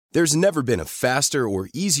There's never been a faster or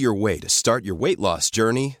easier way to start your weight loss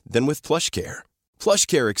journey than with PlushCare.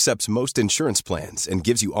 PlushCare accepts most insurance plans and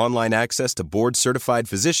gives you online access to board-certified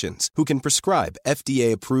physicians who can prescribe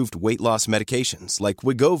FDA-approved weight loss medications like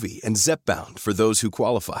Wegovy and Zepbound for those who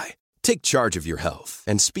qualify. Take charge of your health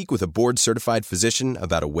and speak with a board-certified physician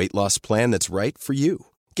about a weight loss plan that's right for you.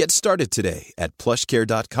 Get started today at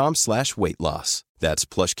plushcare.com/weight-loss. That's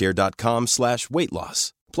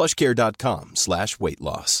plushcare.com/weight-loss.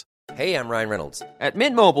 plushcare.com/weight-loss. Hey, I'm Ryan Reynolds. At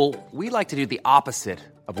Mint Mobile, we like to do the opposite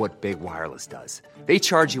of what Big Wireless does. They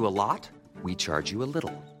charge you a lot, we charge you a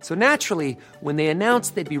little. So naturally, when they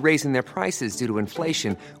announced they'd be raising their prices due to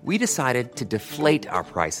inflation, we decided to deflate our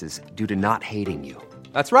prices due to not hating you.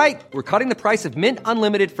 That's right. We're cutting the price of Mint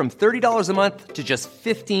Unlimited from $30 a month to just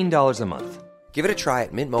 $15 a month. Give it a try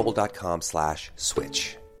at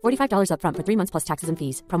mintmobile.com/switch. $45 up front for 3 months plus taxes and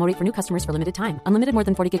fees. Promo rate for new customers for limited time. Unlimited more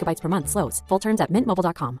than 40 gigabytes per month. Slows full terms at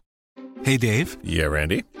mintmobile.com. Hey, Dave. Yeah,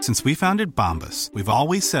 Randy. Since we founded Bombas, we've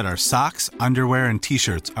always said our socks, underwear, and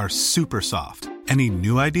T-shirts are super soft. Any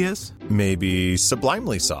new ideas? Maybe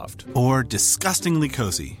sublimely soft. Or disgustingly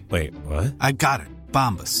cozy. Wait, what? I got it.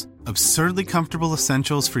 Bombas. Absurdly comfortable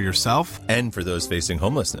essentials for yourself and for those facing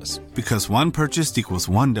homelessness. Because one purchased equals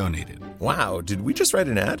one donated. Wow, did we just write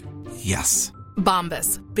an ad? Yes.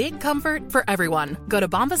 Bombas. Big comfort for everyone. Go to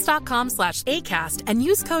bombas.com/ACAST and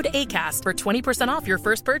use code ACAST for 20% off your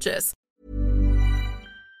first purchase.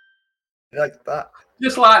 Like that.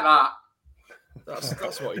 Just like that.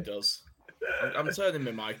 That's what he does. I'm turning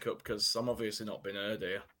my mic up because I'm obviously not being heard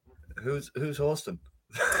here. Who's hosting?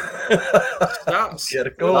 That's Yeah,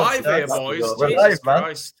 we're live here, boys. We're Jesus live, man.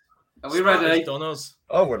 Christ. Are we ready? Done us.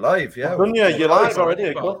 Oh, we're live, yeah. You're live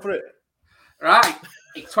already. Go for it. Right.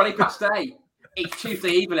 It's 8:20. It's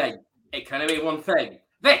Tuesday evening. It can only be one thing.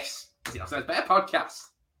 This is the Arsenal's Better podcast.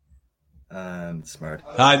 And smart.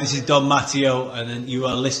 Hi, this is Don Matteo, and you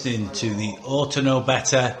are listening to the Ought to Know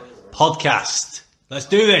Better podcast. Let's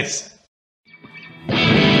do this.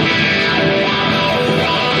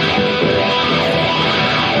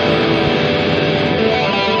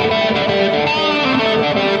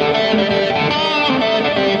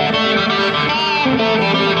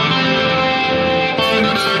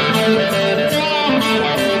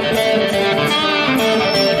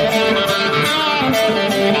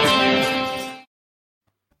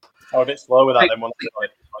 Oh, a bit slow with that then.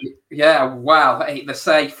 Yeah, wow. They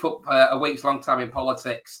say a week's long time in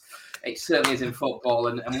politics. It certainly is in football.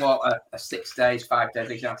 And what a 6 days, 5 days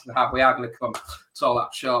example to have. We are going to come to all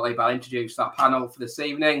that shortly, but I'll introduce that panel for this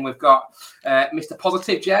evening. We've got Mr.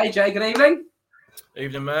 Positive Jay. Jay, good evening.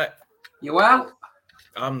 Evening, mate. You well?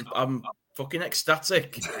 I'm fucking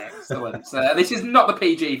ecstatic. Excellent. This is not the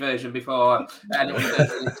PG version before anyone says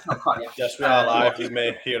it's not quite yet. Yes, we are live. You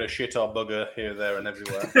may hear a shit or bugger here, there, and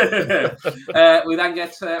everywhere. We then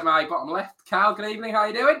get to my bottom left. Carl, good evening. How are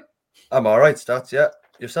you doing? I'm all right, Stats. Yeah.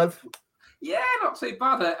 Yourself? Yeah, not too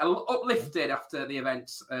bad. Uplifted after the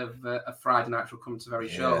events of Friday night, which we'll come to very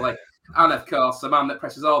shortly. And, of course, the man that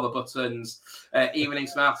presses all the buttons, Evening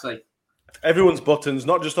Smarty. Everyone's buttons,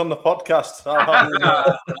 not just on the podcast.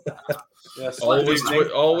 Yes,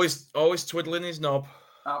 always twiddling his knob.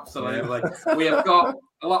 Absolutely. Yeah. We have got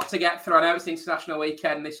a lot to get through. I know it's International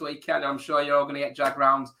Weekend this weekend. I'm sure you're all going to get jagged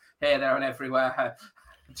round here, there, and everywhere.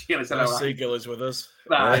 Seagull is with us.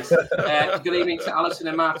 Nice. Good evening to Alison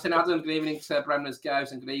and Martin Adam. Good evening to Bremner's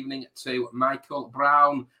Goes, and good evening to Michael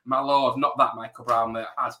Brown, my lord. Not that Michael Brown that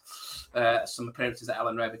had some appearances at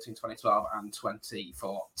Ellen Road between 2012 and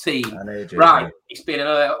 2014. Right. It's been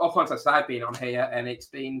another awful since I've been on here, and it's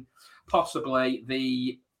been possibly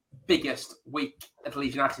the biggest week of the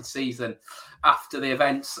Leeds United season after the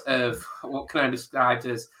events of what can only be described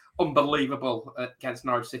as unbelievable against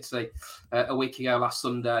Norwich City a week ago last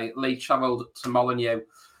Sunday. Leeds travelled to Molineux,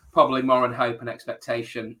 probably more in hope and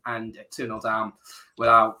expectation, and 2-0 down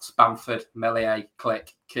without Bamford, Meslier,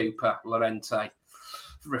 Click, Cooper, Llorente,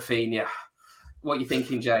 Rafinha. What are you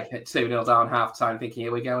thinking, Jay? At 2-0 down half-time, thinking,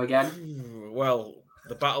 here we go again? Well,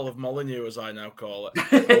 the Battle of Molineux, as I now call it.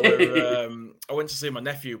 I went to see my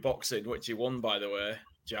nephew boxing, which he won, by the way.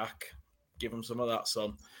 Jack, give him some of that,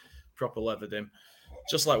 son. Proper leathered him.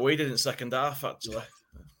 Just like we did in the second half, actually.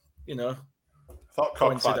 You know. I thought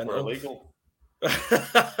cockfights were illegal.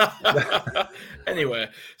 Anyway,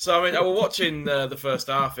 so I mean, I was watching the first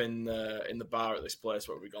half in the bar at this place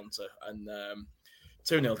where we'd gone to, and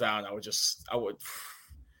 2-0 down. I would,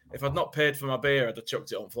 if I'd not paid for my beer, I'd have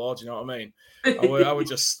chucked it on the floor. Do you know what I mean? I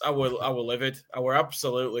were livid. I were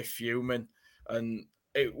absolutely fuming, and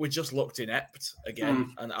we just looked inept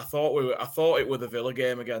again. And I thought it was the Villa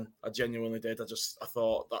game again. I genuinely did. I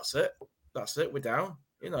thought that's it. We're down.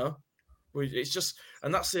 It's just,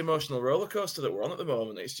 and that's the emotional roller coaster that we're on at the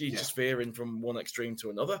moment. It's just veering from one extreme to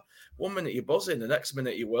another. 1 minute you're buzzing, the next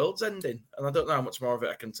minute your world's ending, and I don't know how much more of it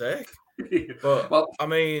I can take. But I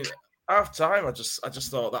mean, half time, I just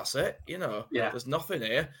thought that's it. There's nothing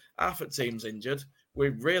here. Half the team's injured.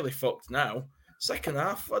 We're really fucked now. Second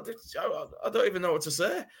half, I don't even know what to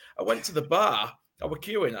say. I went to the bar. I was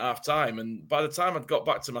queuing at half time, and by the time I'd got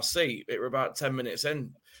back to my seat, it were about 10 minutes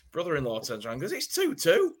in. Brother-in-law turns around and goes, "It's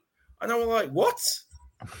 2-2." And I was like, "What?"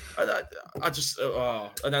 And I just,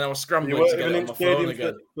 and then I was scrambling to get it on my phone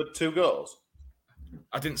again. With 2 goals?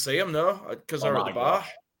 I didn't see him, no, because I was at the bar.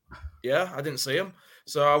 Yeah, I didn't see him.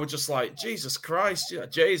 So I was just like, Jesus Christ,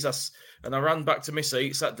 Jesus. And I ran back to my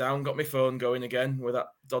seat, sat down, got my phone going again with that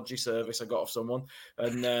dodgy service I got off someone.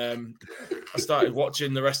 And I started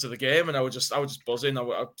watching the rest of the game, and I was just buzzing. I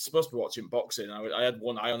was supposed to be watching boxing. I had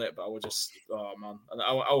one eye on it, but I was just, oh man. And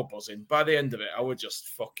I was buzzing. By the end of it, I was just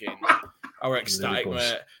fucking, I was ecstatic,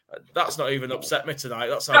 mate. That's not even upset me tonight.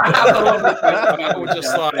 That's how I was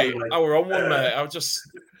just like, I was on one, mate.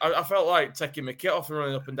 I felt like taking my kit off and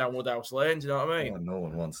running up and down Woodhouse Lane. Do you know what I mean? Oh, no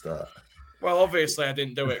one wants that. Well, obviously I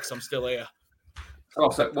didn't do it because I'm still here.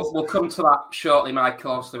 Also, we'll come to that shortly,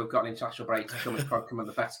 Michael. Obviously, we've got an international break to come. It's probably come at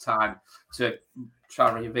the best time to try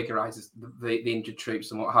and reinvigorise the injured troops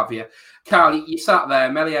and what have you. Carl, you sat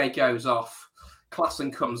there, Meslier goes off,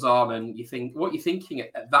 Klaassen comes on, and you think, what are you thinking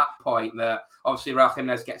at that point? That obviously Raul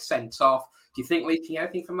Jimenez gets sent off. Do you think leaking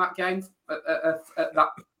anything from that game at that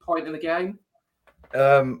point in the game?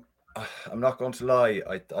 I'm not going to lie.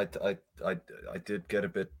 I did get a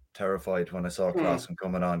bit terrified when I saw Klaassen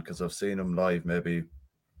coming on, because I've seen him live maybe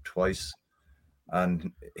twice,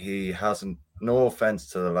 and he hasn't, no offense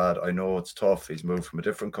to the lad, I know it's tough, he's moved from a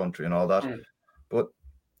different country and all that, but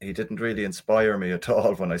he didn't really inspire me at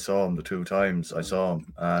all when I saw him the 2 times I saw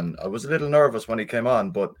him, and I was a little nervous when he came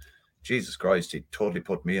on, but Jesus Christ, he totally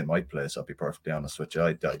put me in my place. I'll be perfectly honest with you.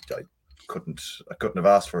 I couldn't have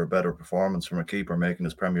asked for a better performance from a keeper making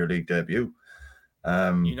his Premier League debut.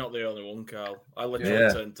 You're not the only one, Carl. I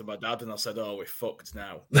literally turned to my dad and I said, "Oh, we're fucked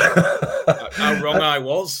now." How wrong I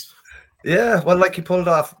was. Yeah, well, like, he pulled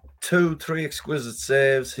off 2-3 exquisite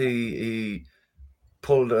saves. He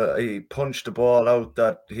punched the ball out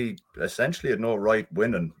that he essentially had no right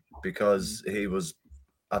winning, because he was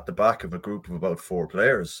at the back of a group of about 4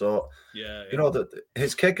 players. So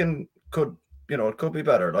his kicking could be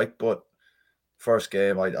better. Like, but first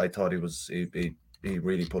game, I thought he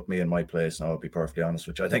really put me in my place, and I'll be perfectly honest,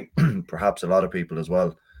 which I think perhaps a lot of people as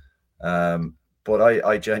well. But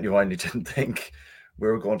I genuinely didn't think we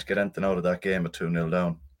were going to get anything out of that game at 2-0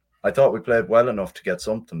 down. I thought we played well enough to get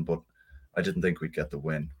something, but I didn't think we'd get the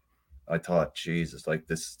win. I thought, Jesus, like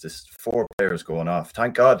this 4 players going off.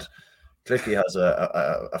 Thank God Clicky has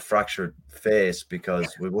a fractured face,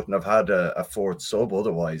 because we wouldn't have had a 4th sub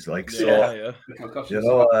otherwise. Like,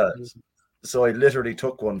 so I literally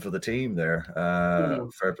took one for the team there.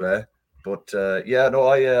 Fair play. But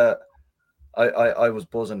I was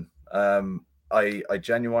buzzing. I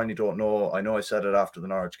genuinely don't know. I know I said it after the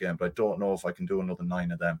Norwich game, but I don't know if I can do another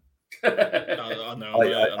 9 of them. I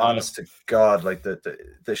know. Honest to God, like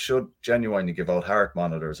they should genuinely give out heart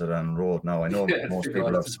monitors at Ann Road now. I know most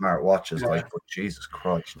people have smart watches, but Jesus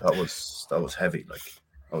Christ, that was heavy. Like,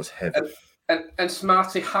 that was heavy. And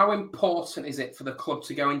Smarty, how important is it for the club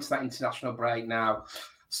to go into that international break now,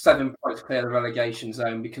 7 points clear of the relegation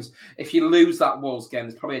zone? Because if you lose that Wolves game,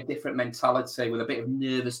 there's probably a different mentality with a bit of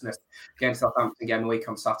nervousness against Southampton game a week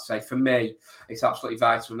on Saturday. For me, it's absolutely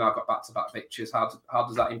vital. We've now got back-to-back victories. How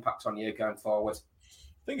does that impact on you going forward?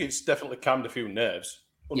 I think it's definitely calmed a few nerves,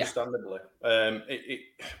 understandably.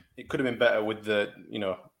 It could have been better with the,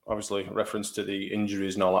 obviously reference to the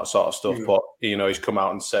injuries and all that sort of stuff. But, he's come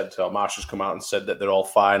out and said, or Marshall's come out and said that they're all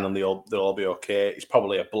fine and they'll all be okay. It's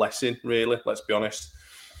probably a blessing, really, let's be honest.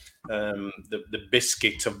 The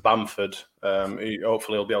biscuit of Bamford,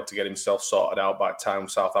 hopefully he'll be able to get himself sorted out by the time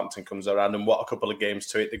Southampton comes around, and what a couple of games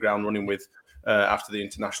to hit the ground running with after the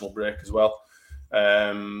international break as well.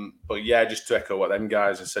 But yeah, just to echo what them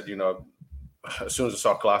guys have said, as soon as I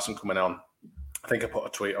saw Klaassen coming on, I think I put a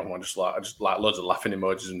tweet on one, just like loads of laughing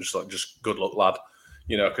emojis and just good luck, lad.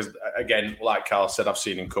 Because again, like Carl said, I've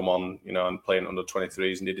seen him come on, and playing under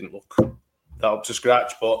 23s, and he didn't look that up to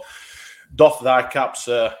scratch. But doff thy cap,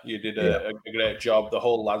 sir. You did a great job. The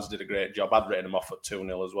whole lads did a great job. I'd written him off at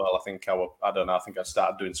 2-0 as well. I think I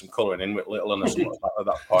started doing some colouring in with Little and something like that at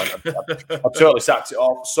that point. I totally sacked it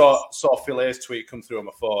off. Saw Phil Hayes' tweet come through on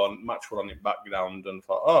my phone. Match were on the background, and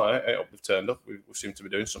thought, we've turned up. We seem to be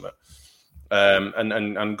doing something.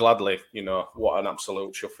 And gladly, what an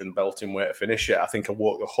absolute chuffing belting way to finish it. I think I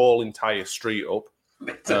walked the whole entire street up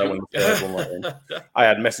When the third one went in. I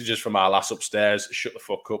had messages from our lass upstairs. Shut the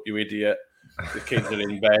fuck up, you idiot. The kids are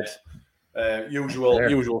in bed.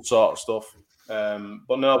 Usual sort of stuff.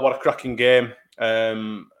 But no, what a cracking game.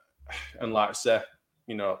 And like I say,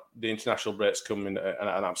 you know, the international break's coming at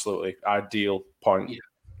an absolutely ideal point. Yeah.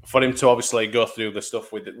 For him to obviously go through the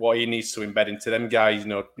stuff with what he needs to embed into them guys, you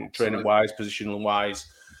know, training wise, positional wise,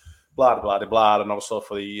 blah blah blah blah, and also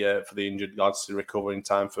for the injured lads to recover in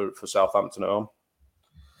time for Southampton at home.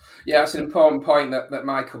 Yeah, it's an important point that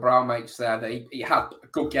Michael Brown makes there. That he had a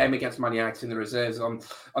good game against Man United in the reserves on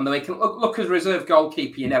the week. Look, as a reserve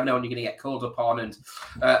goalkeeper, you never know when you're going to get called upon. And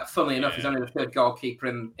funnily enough, he's only the third goalkeeper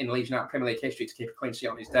in Leeds United Premier League history to keep a clean sheet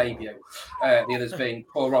on his debut. The others being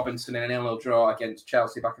Paul Robinson in an 0-0 draw against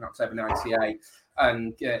Chelsea back in October '98,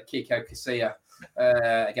 and Kiko Casilla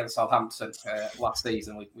against Southampton last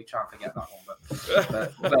season. We try and forget that one,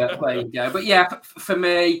 but there you go. But yeah, for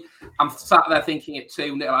me, I'm sat there thinking it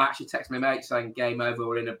 2-0. I actually texted my mate saying game over,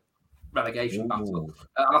 we're in a relegation battle.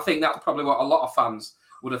 And I think that's probably what a lot of fans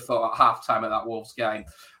would have thought at half-time of that Wolves game.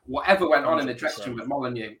 Whatever went on in the dressing room at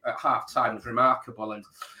Molineux at half-time was remarkable, and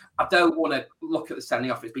I don't want to look at the sending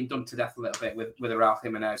off. It's been done to death a little bit with the Raúl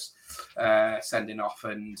Jiménez sending off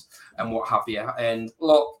and what have you. And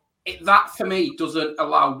look, that for me doesn't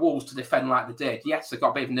allow Wolves to defend like they did. Yes, they've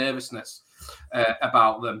got a bit of nervousness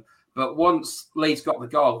about them, but once Leeds got the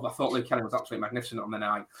goal, I thought Luke Kelly was absolutely magnificent on the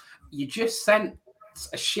night. You just sent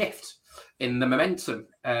a shift in the momentum,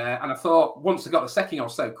 and I thought once they got the second goal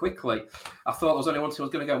so quickly, I thought there was only one team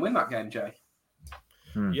was going to go and win that game, Jay.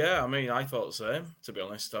 Yeah, I mean, I thought the same, to be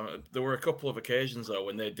honest. There were a couple of occasions, though,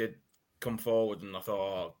 when they did come forward, and I thought,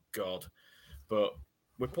 oh, God. But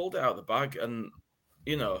we pulled it out of the bag, and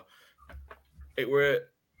you know, it were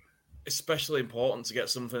especially important to get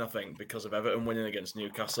something, I think, because of Everton winning against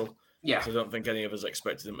Newcastle. Yeah. So I don't think any of us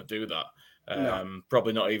expected them to do that. No.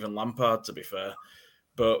 Probably not even Lampard, to be fair.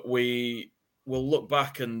 But we will look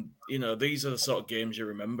back and, you know, these are the sort of games you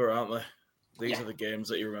remember, aren't they? These are the games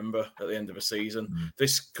that you remember at the end of a season.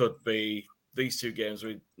 This could be, these two games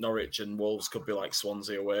with Norwich and Wolves could be like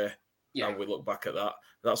Swansea away. Yeah. And we look back at that.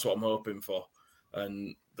 That's what I'm hoping for.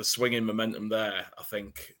 And the swinging momentum there, I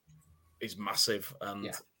think, is massive.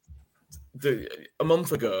 And a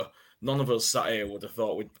month ago, none of us sat here would have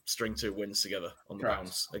thought we'd string 2 wins together on the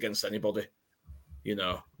bounce against anybody. You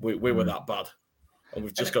know, we were that bad. And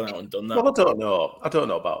we've just gone out and done that. Well, I don't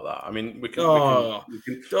know about that. I mean, we can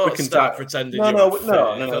start pretending. No. We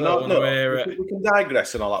can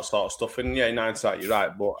digress and all that sort of stuff. And yeah, in hindsight, you're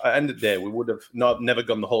right. But at the end of the day, we would have never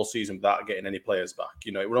gone the whole season without getting any players back.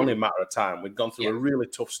 You know, it was only a matter of time. We'd gone through a really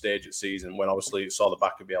tough stage at season when obviously it saw the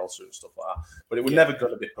back of Bielsa and stuff like that. But it was never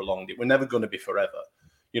going to be prolonged. It was never going to be forever.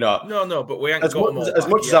 You know, no, but we ain't as got much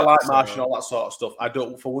as I like Marsh and all that sort of stuff. I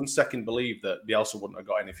don't for one second believe that Bielsa wouldn't have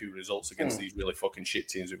got any few results against these really fucking shit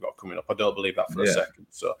teams we've got coming up. I don't believe that for a second.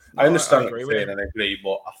 So I understand what you're saying and I agree,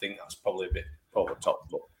 but I think that's probably a bit over the top.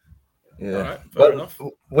 But yeah,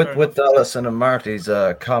 right, with Allison and Marty's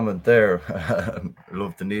comment there, I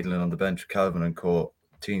love the needling on the bench. Calvin and Co.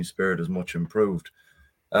 Team spirit is much improved.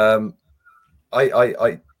 I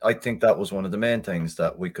think that was one of the main things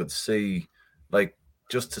that we could see, like.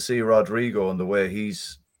 Just to see Rodrigo and the way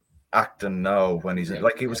he's acting now when he's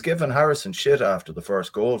like he was giving Harrison shit after the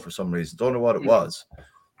first goal for some reason. Don't know what it was,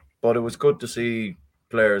 but it was good to see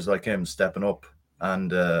players like him stepping up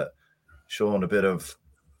and showing a bit of,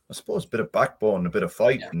 I suppose, a bit of backbone, a bit of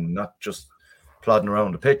fight, and not just plodding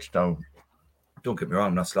around the pitch. Now, don't get me wrong,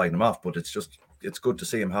 I'm not sliding him off, but it's good to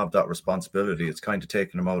see him have that responsibility. It's kind of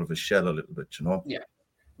taking him out of his shell a little bit, you know.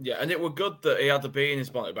 Yeah, and it was good that he had to be in his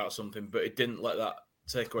bonnet about something, but he didn't let that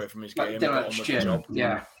take away from his game. He got on with the job,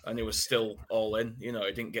 and he was still all in. You know,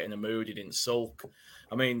 he didn't get in a mood. He didn't sulk.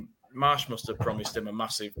 I mean, Marsh must have promised him a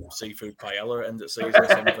massive seafood paella at the end of the season or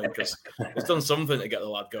something, because he's done something to get the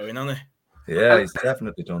lad going, hasn't he? Yeah, he's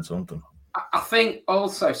definitely done something. I think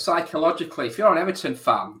also psychologically, if you're an Everton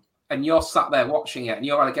fan and you're sat there watching it and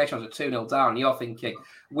your relegations are 2-0 down, and you're thinking,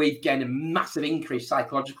 we've gained a massive increase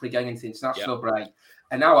psychologically going into the international break.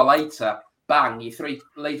 An hour later, bang, you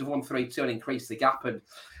Leeds have won 3-2 and increased the gap. And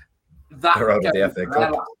that they're out of the FA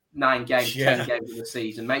Cup. 9 games, 10 games of the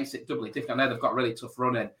season makes it doubly difficult. I know they've got a really tough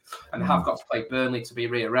run in and have got to play Burnley to be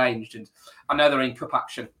rearranged. And I know they're in cup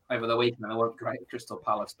action over the weekend and they weren't great at Crystal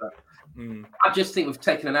Palace. But I just think we've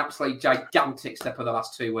taken an absolutely gigantic step over the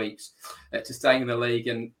last 2 weeks to staying in the league.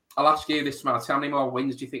 And I'll ask you this, Matt, how many more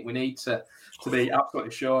wins do you think we need to be absolutely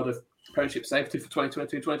assured of Premiership safety for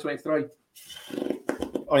 2022-2023?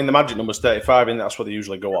 I mean, the magic number's 35, and that's what they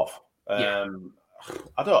usually go off.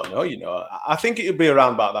 I don't know, you know. I think it would be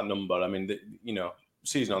around about that number. I mean, you know,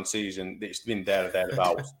 season on season, it's been there or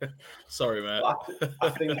thereabouts. Sorry, mate. I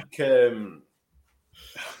think.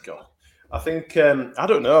 God, I think. I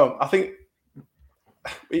don't know. I think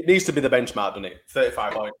it needs to be the benchmark, doesn't it?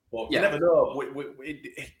 35 points. But you never know.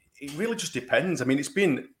 It really just depends. I mean, it's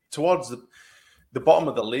been towards the bottom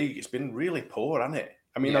of the league. It's been really poor, hasn't it?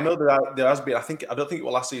 I mean, I know there has been. I don't think it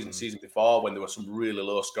was last season before when there were some really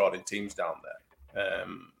low scoring teams down there.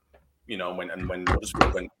 You know, when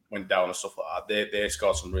Huddersfield went down and stuff like that, they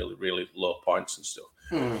scored some really, really low points and stuff.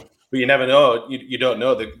 But you never know. You don't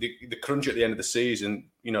know the crunch at the end of the season.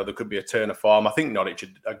 You know, there could be a turn of form. I think Norwich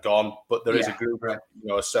are gone, but there is a group. You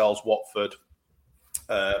know, ourselves, Watford,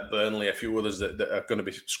 Burnley, a few others that are going to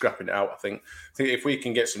be scrapping it out. I think if we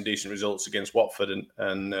can get some decent results against Watford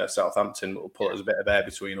and Southampton, it'll put us a bit of air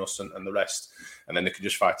between us and the rest, and then they can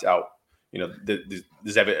just fight it out. You know,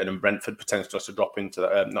 there's Everton and Brentford potentially to drop into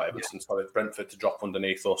not Everton, sorry, Brentford to drop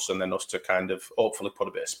underneath us, and then us to kind of hopefully put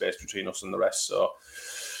a bit of space between us and the rest. So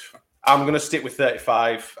I'm going to stick with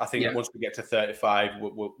 35. I think once we get to 35,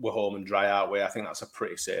 we're home and dry, aren't we? I think that's a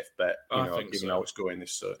pretty safe bet, given how it's going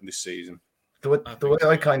this season. The way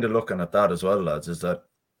I kind of looking at that as well, lads, is that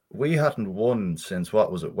we hadn't won since,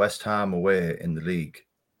 what was it, West Ham away in the league.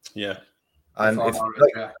 Yeah. And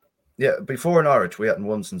before Norwich, we hadn't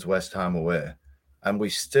won since West Ham away. And we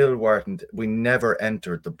still we never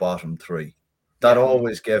entered the bottom three. That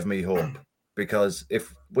always gave me hope. Because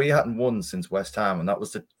if we hadn't won since West Ham, and that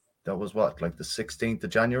was what, like the 16th of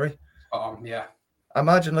January?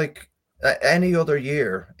 Imagine like any other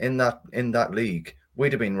year in that league,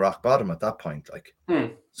 we'd have been rock bottom at that point. Like,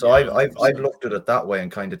 so I've looked at it that way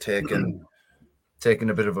and kind of taken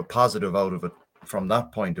a bit of a positive out of it from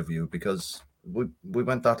that point of view, because we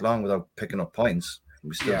went that long without picking up points.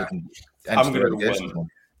 We still didn't enter the relegation.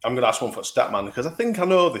 I'm going to ask one for Statman because I think I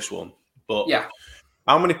know this one. But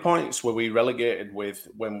how many points were we relegated with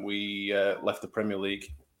when we left the Premier League?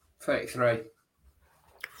 33.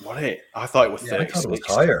 What it? I thought it was 36. I thought it was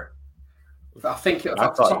higher. I think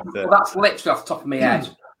that's literally off the top of my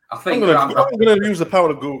head. I think I'm going to use the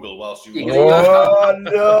power of Google whilst you. Oh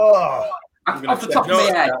no! Off the top of my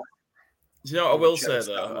head. Do you know what I will say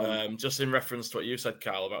though? Just in reference to what you said,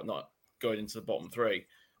 Carl, about not going into the bottom three,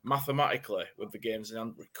 mathematically, with the games in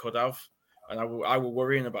hand, we could have. And I was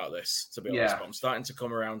worrying about this, to be honest. But I'm starting to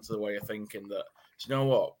come around to the way of thinking that, do you know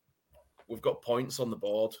what? We've got points on the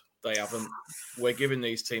board. They haven't. We're giving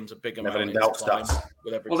these teams a big amount of stats.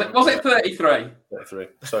 Was it 33? 33.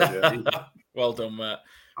 Sorry, well done, mate.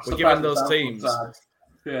 We're giving those teams.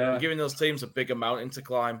 We're giving those teams a big amount to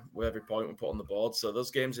climb with every point we put on the board. So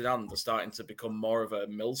those games in hand are starting to become more of a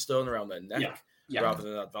millstone around their neck rather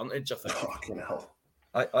than an advantage, I think. Fucking hell.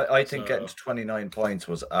 I think getting to 29 points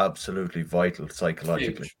was absolutely vital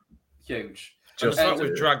psychologically. Huge. Just the fact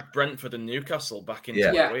we've dragged Brentford and Newcastle back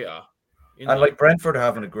into where we are. You know, and like Brentford are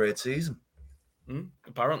having a great season.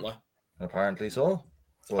 Apparently so.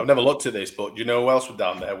 I've never looked at this, but do you know who else were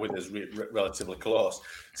down there with us relatively close?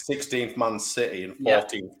 16th Man City and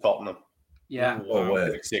 14th Tottenham. Yeah.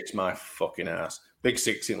 Big Six, my fucking ass. Big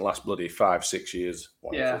Six in the last bloody 5-6 years.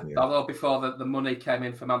 Although before the money came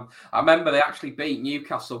in for Man. I remember they actually beat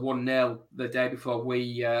Newcastle 1-0 the day before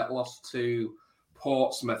we lost to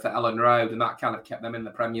Portsmouth at Ellen Road, and that kind of kept them in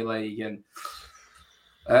the Premier League. And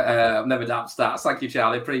I've never doubted stats. Thank you,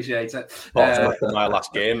 Charlie. Appreciate it. Portsmouth was my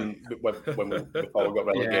last game before we got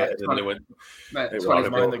relegated. And they went. Mind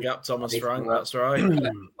the gap, Thomas Frank. That's right.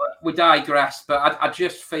 We digress, but I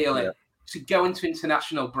just feel it. To go into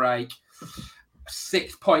international break,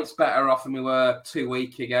 6 points better off than we were 2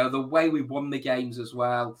 weeks ago. The way we won the games as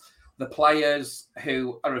well. The players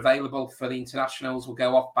who are available for the internationals will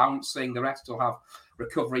go off bouncing. The rest will have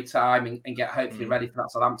recovery time and get hopefully ready for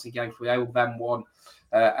that Southampton game. We owe them one.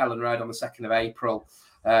 Ellen Road on the 2nd of April.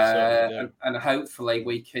 And hopefully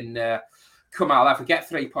we can come out. If we get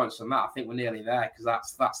 3 points from that, I think we're nearly there,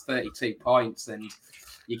 because that's 32 points. And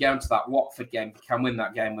you go into that Watford game, you can win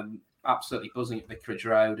that game with absolutely buzzing at Vicarage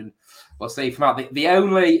Road. And we'll see from that. The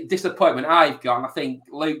only disappointment I've got, and I think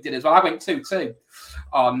Luke did as well, I went 2-2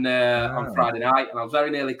 on Friday night, and I was very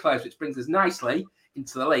nearly close, which brings us nicely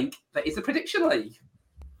into the link that is the Prediction League.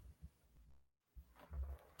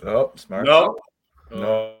 Oh, smart. No.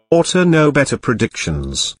 Auto no better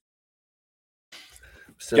predictions.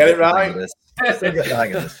 Get it right. Still get the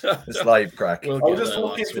hang of this. It's live crack. I was just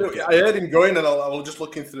looking through. I heard him going, and I was just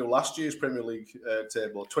looking through last year's Premier League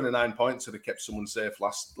table. 29 points, so they kept someone safe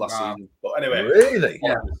last season. But anyway, really?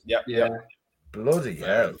 Yeah. Bloody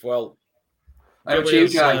hell. Well, over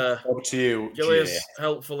to you, Gillies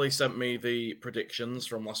helpfully sent me the predictions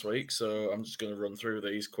from last week, so I'm just going to run through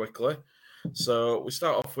these quickly. So we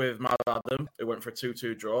start off with Mad Adam, who went for a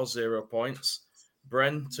 2-2 draw, 0 points.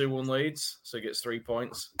 Bren, 2-1 leads, so he gets 3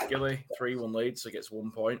 points. Gilly, 3-1 leads, so he gets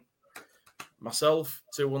 1 point. Myself,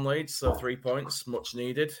 2-1 leads, so 3 points, much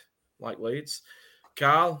needed, like Leeds.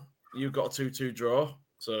 Carl, you got a 2-2 draw,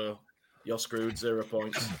 so you're screwed, 0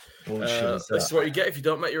 points. This is what you get if you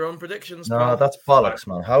don't make your own predictions. No, pal. that's bollocks,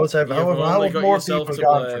 man. How have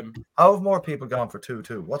more people gone for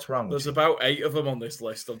 2-2? What's wrong with There's you? about 8 of them on this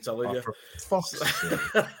list, I'm telling you. For fuck's sake.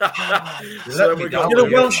 So we got You're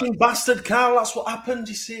a Welshing bastard, Carl. That's what happened,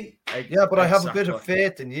 you see. Yeah, but I have a bit of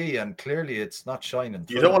faith in ye, and clearly it's not shining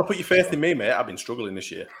through. You don't want to put your faith in me, mate. I've been struggling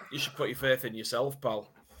this year. You should put your faith in yourself,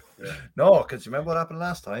 pal. Yeah. No, because you remember what happened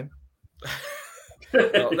last time?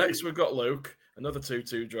 Well, next we've got Luke, another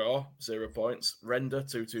 2-2 draw, 0 points. Render,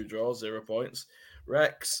 2-2 draw, 0 points.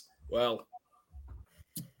 Rex, well,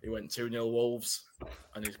 he went 2-0 Wolves,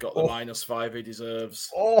 and he's got the -5 he deserves.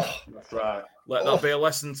 Oh, that's right. Let that be a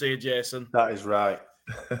lesson to you, Jason. That is right.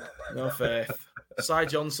 No faith. Cy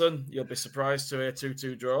Johnson, you'll be surprised to hear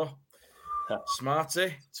 2-2 draw.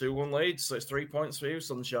 Smarty, 2-1 lead, so it's 3 points for you,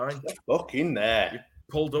 Sunshine. Fucking there. You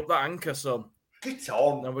pulled up that anchor, son. Get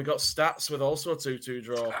on. Then we got Stats with also a 2-2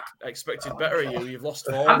 draw. Expected better of you. You've lost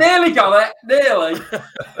 4. I nearly got it. Nearly.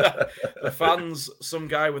 The fans, some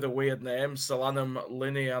guy with a weird name, Solanum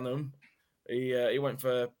Linianum, he went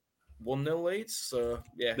for 1-0 leads. So,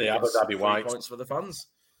 yeah. The Abu Dhabi White. Points for the fans.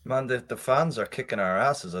 Man, the fans are kicking our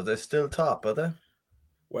asses. Are they still top, are they?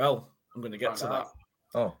 Well, I'm going to get to that.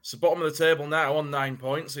 Oh. So, bottom of the table now on 9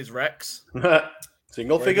 points is Rex.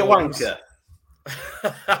 Single figure wanker.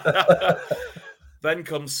 Then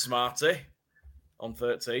comes Smarty on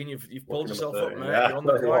 13. You've pulled yourself up, mate. Yeah. You're on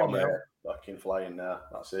the climb now. Fucking flying now.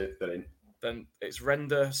 That's it. They're in. Then it's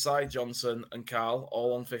Render, Cy Johnson, and Carl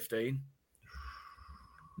all on 15.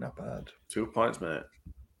 Not bad. 2 points, mate.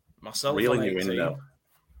 Myself Reeling on you 18. in now.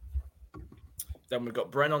 Then we've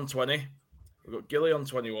got Bren on 20. We've got Gilly on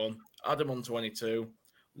 21. Adam on 22.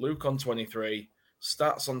 Luke on 23.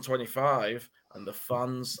 Stats on 25. And the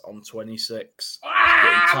fans on 26.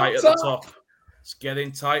 Getting tight at the top. It's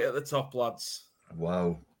getting tight at the top, lads.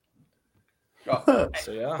 Wow.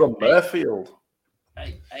 So, yeah. From Murfield.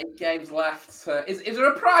 8 games left. Is there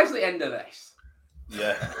a prize at the end of this?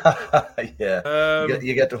 Yeah. Yeah.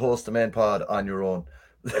 You get to host the main pod on your own.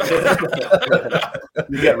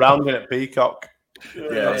 You get rounding at Peacock.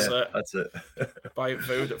 That's it. Buying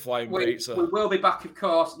food at Flying Pizza. We will be back, of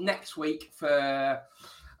course, next week for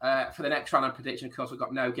the next round of prediction. Of course, we've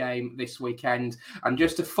got no game this weekend. And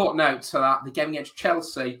just a footnote to that, the game against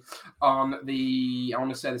Chelsea on the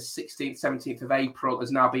 16th, 17th of April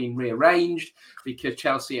has now been rearranged because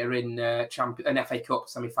Chelsea are in an FA Cup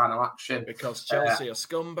semi-final action. Because Chelsea are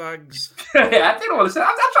scumbags. Yeah, I didn't want to say that.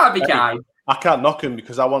 I'm trying to be kind. I can't knock him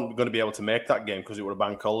because I wasn't going to be able to make that game because it was a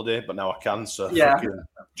bank holiday, but now I can. So yeah.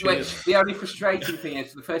 Which, the only frustrating thing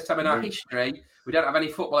is, for the first time in our history, we don't have any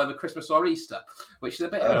football over Christmas or Easter, which is a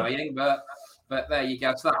bit annoying. But there you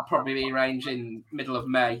go. So that'll probably be arranged in middle of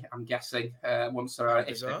May, I'm guessing, once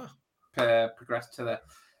they progress to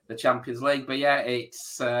the Champions League. But yeah,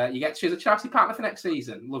 it's you get to choose a charity partner for next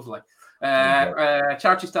season. Lovely.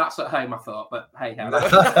 Charity starts at home, I thought, but hey,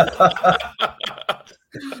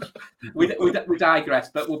 we digress.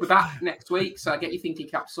 But we'll be back next week, so get your thinking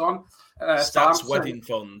caps on. Stats Wedding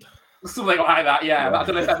Fund. Something like that, yeah. I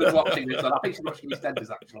don't know if Evan's watching this one. I think she's watching EastEnders,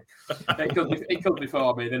 actually. It could be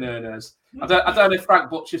for me, the Nurners. I don't know if Frank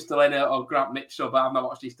Butcher's still in it or Grant Mitchell, but I've not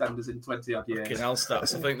watched EastEnders in 20-odd years. Fucking hell,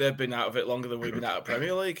 Stats. I think they've been out of it longer than we've been out of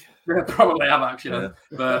Premier League. They probably have, actually.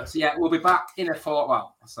 Yeah. But, yeah, we'll be back in a fort.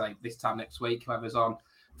 Well, I'll say this time next week, whoever's on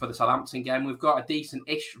for the Southampton game. We've got a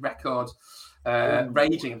decent-ish record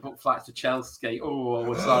raging and book flights to Chelsea. Oh,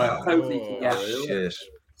 we're sorry. Hopefully you can get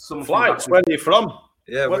some flights. Where are you from?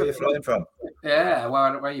 Yeah, where are you flying from? Yeah,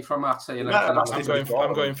 where are you from, Matty?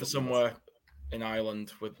 I'm going for somewhere in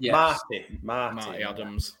Ireland with Marty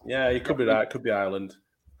Adams. Yeah, you could be right. Could be Ireland.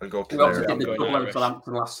 I'll go we also did the double in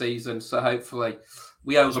Southampton last season, so hopefully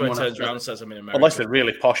we owe them one. Turns around and says I'm in America. Unless they're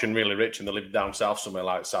really posh and really rich and they live down south somewhere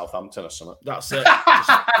like Southampton or something. That's it. Just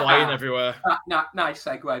flying everywhere. Nice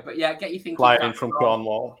segue. But yeah, get your thinking. Flying in from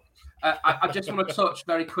Cornwall. I just want to touch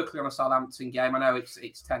very quickly on a Southampton game. I know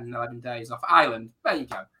it's 10, 11 days off. Ireland. There you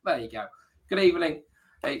go. Good evening.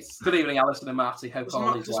 It's good evening, Alison and Marty. Hope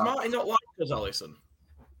all is well. Does Marty not like us, Alison?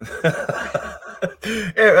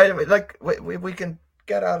 Yeah, like we can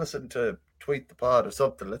get Alison to tweet the pod or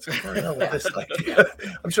something. Let's go with this. Like,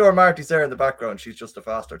 I'm sure Marty's there in the background. She's just a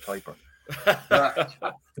faster typer.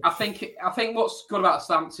 I think what's good about the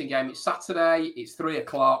Southampton game, it's Saturday, it's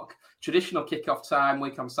 3:00. traditional kickoff time,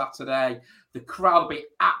 week on Saturday. The crowd will be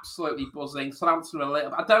absolutely buzzing. Southampton are a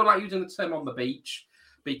little. I don't like using the term on the beach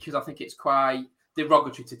because I think it's quite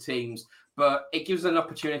derogatory to teams, but it gives an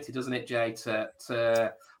opportunity, doesn't it, Jay,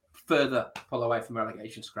 to further pull away from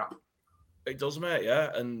relegation scrap. It does, mate, yeah.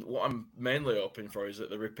 And what I'm mainly hoping for is that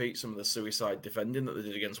they repeat some of the suicide defending that they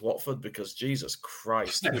did against Watford, because Jesus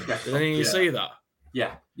Christ. Did any of you see that?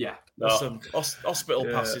 Yeah. There's some hospital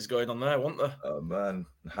passes going on there, weren't there? Oh, man.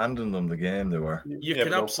 Handing them the game, they were. You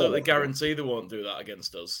can absolutely guarantee they won't do that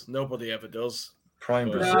against us. Nobody ever does. Prime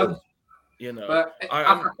Brazil. You know, but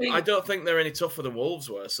I don't think they're any tougher than Wolves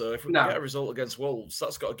were. So if we can get a result against Wolves,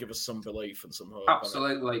 that's got to give us some belief and some hope.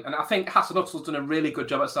 Absolutely. And I think Hasenhüttl's done a really good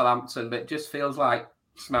job at Southampton, but it just feels like,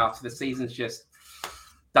 Smarty, the season's just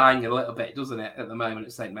dying a little bit, doesn't it, at the moment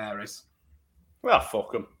at St Mary's? Well,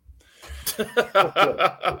 fuck them. Short,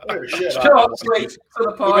 sweet, to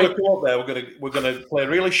the point. We're going to go up there. We're going to play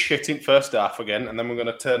really shit in first half again, and then we're going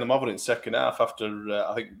to turn them over in second half after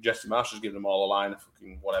I think Jesse Marshall's given them all a line of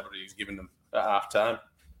fucking whatever he's giving them at half time.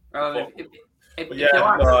 I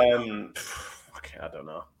don't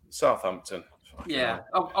know. Southampton. Yeah,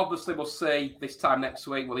 obviously we'll see this time next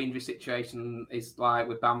week what the injury situation is like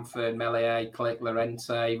with Bamford, Meslier, Click,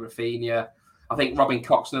 Llorente, Rafinha. I think Robin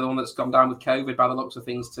Cox is the one that's gone down with COVID by the looks of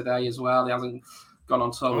things today as well. He hasn't gone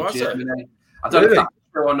on tour with Germany. I don't know if that's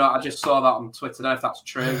true or not. I just saw that on Twitter. I don't know if that's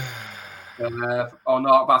true or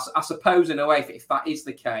not. But I suppose in a way, if that is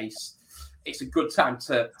the case, it's a good time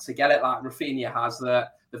to get it like Rafinha has.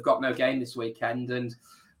 That they've got no game this weekend and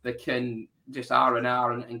they can just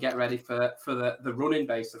R&R and get ready for the running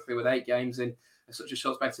basically with 8 games in such a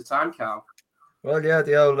short space of time, Carl. Well, yeah,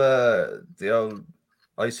 the old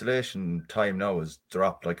isolation time now has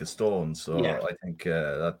dropped like a stone, so I think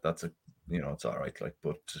that's a it's all right. Like,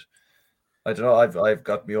 but I don't know. I've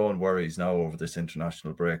got my own worries now over this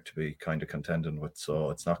international break to be kind of contending with, so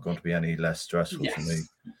it's not going to be any less stressful for me.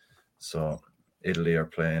 So Italy are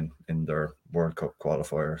playing in their World Cup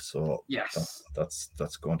qualifier, so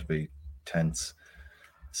that's going to be tense.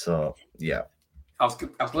 So yeah. I was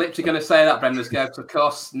literally going to say that, Brendan's go. Of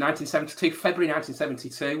course, February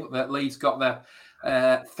 1972, that Leeds got their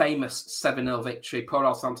famous 7-0 victory. Poor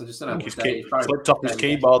old Southampton just flipped off his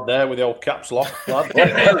keyboard there with the old caps lock. The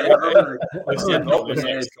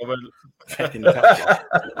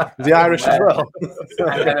Irish as well.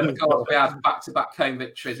 And then, of course, we had back-to-back home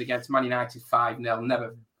victories against Man United 5-0.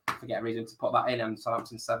 Never forget a reason to put that in, and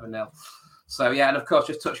Southampton 7-0. So, yeah, and of course,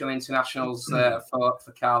 just touching on the internationals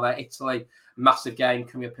for Carl there. Italy, massive game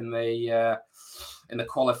coming up in the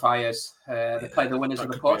qualifiers. They play the winners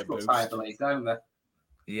of the Portugal tie, I believe, don't they?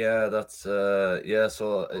 Yeah, that's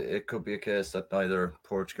so it could be a case that neither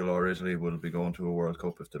Portugal or Italy will be going to a World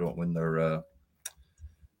Cup if they don't win their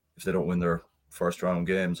first round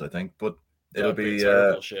games, I think. But it'll be a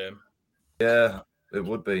terrible shame. Yeah, it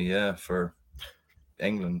would be, for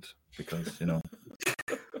England, because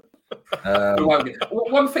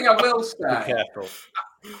one thing I will say, be careful.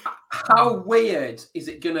 How weird is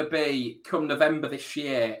it going to be come November this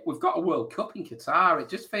year? We've got a World Cup in Qatar. It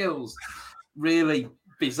just feels really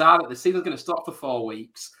bizarre that the season's going to stop for 4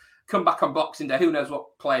 weeks, come back on Boxing Day. Who knows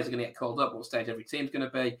what players are going to get called up, what stage every team's going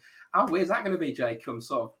to be. How weird is that going to be, Jay, come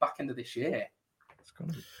sort of back end of this year? It's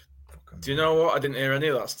going to be Do you know what? I didn't hear any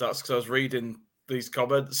of that stats because I was reading these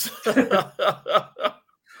comments.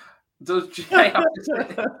 Does Jay have to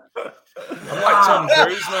say? I'm like Tom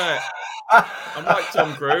Cruise, mate. I'm like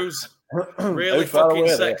Tom Cruise. Really fucking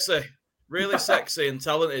sexy. Really sexy and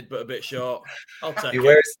talented, but a bit short. I'll take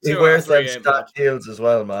it. He wears them stat heels as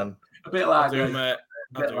well, man. A bit like me, mate.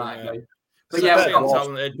 A bit like me. But yeah,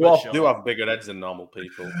 talented, dwarves do have bigger heads than normal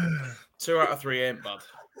people. 2 out of 3 ain't bad.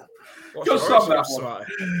 Good song,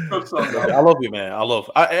 I love you, mate.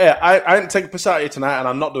 I didn't take a piss out of you tonight, and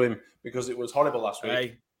I'm not doing because it was horrible last week.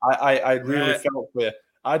 Hey. I really felt for you.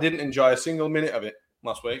 I didn't enjoy a single minute of it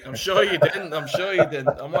last week. I'm sure you didn't.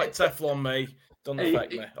 I'm like Teflon, me. Doesn't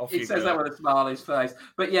affect me. He says that with a smile on his face.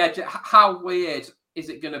 But yeah, how weird is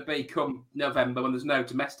it going to be come November when there's no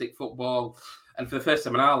domestic football? And for the first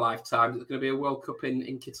time in our lifetime, it's going to be a World Cup in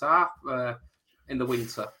Qatar in the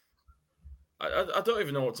winter. I don't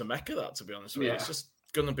even know what to make of that, to be honest with you. It's just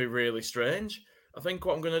going to be really strange. I think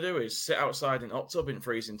what I'm going to do is sit outside in hot tub in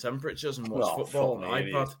freezing temperatures and watch football on an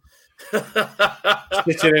iPad.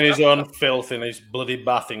 Sitting in his own filth in his bloody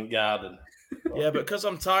bathing garden. Yeah, but because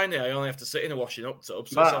I'm tiny, I only have to sit in a washing up tub,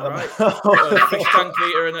 so it's all right. Fish tank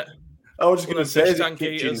heater in it. I was just going to say, the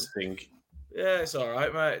kitchen sink. Yeah, it's all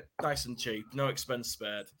right, mate. Nice and cheap, no expense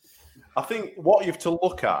spared. I think what you have to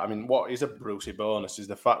look at, what is a Brucey bonus is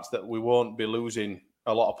the fact that we won't be losing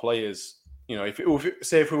a lot of players,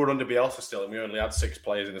 if we were under Bielsa still and we only had 6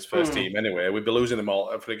 players in his first team anyway, we'd be losing them all.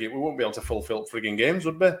 We wouldn't be able to fulfill frigging games,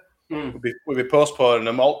 would we? We'd be postponing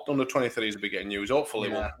them. All under 23s would be getting used. Hopefully,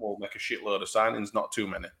 we'll make a shitload of signings, not too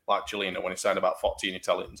many, like Cellino when he signed about 14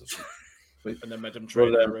 Italians or something. And then made them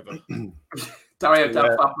trade the river. Dario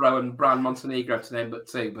Del Fabbro and Brian Montenegro to name but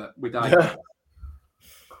 2, but we died.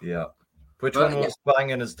 Yeah. Which one was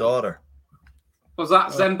banging his daughter? Was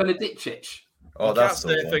that Zen Benedicic? Oh, you that's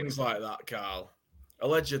can't say things like that, Carl.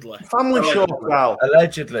 Allegedly. Family show, Carl.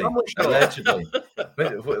 Allegedly.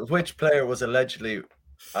 Which player was allegedly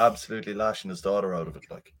absolutely lashing his daughter out of it?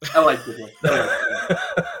 Like allegedly.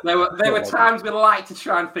 There were times we like to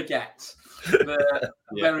try and forget. The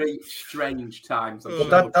very strange times.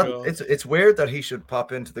 But it's weird that he should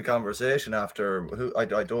pop into the conversation after I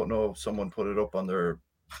don't know. Someone put it up on their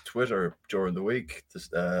Twitter during the week.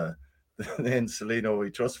 Then Cellino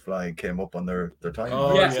We Trust flag came up on their time.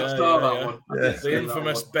 Oh, yes, I saw that one. The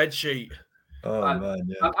infamous bedsheet. Oh, man,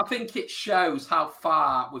 yeah. I think it shows how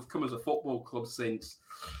far we've come as a football club since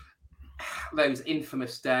those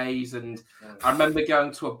infamous days. And I remember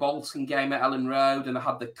going to a Bolton game at Ellen Road and I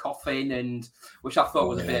had the coffin, and which I thought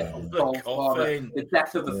was a bit uncalled for, the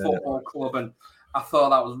death of the football club. And I thought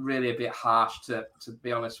that was really a bit harsh, to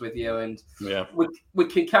be honest with you. And we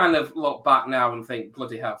can kind of look back now and think,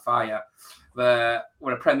 bloody hell, fire. We're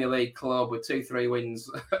a Premier League club with 2-3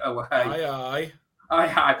 wins away. Aye.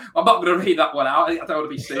 I'm not going to read that one out. I don't want to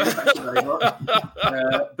be sued. Thank you very much.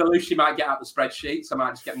 Belushi might get out the spreadsheets. I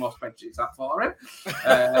might just get more spreadsheets out for him.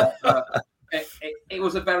 It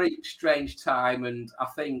was a very strange time, and I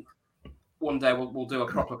think one day we'll do a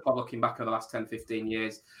proper pod looking back over the last 10, 15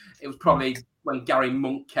 years. It was probably when Gary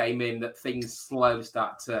Monk came in that things slowly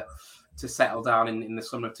started to settle down in the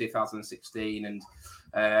summer of 2016,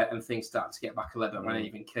 and things started to get back a little bit on an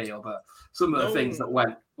even keel. But some of the things that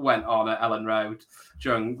went on at Ellen Road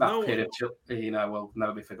during that period, will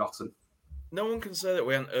never be forgotten. No one can say that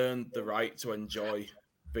we haven't earned the right to enjoy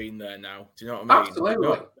being there now. Do you know what I mean?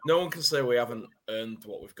 Absolutely. No one can say we haven't earned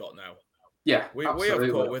what we've got now. Yeah, we have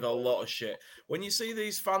caught with a lot of shit. When you see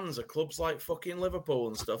these fans of clubs like fucking Liverpool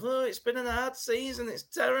and stuff, it's been an hard season, it's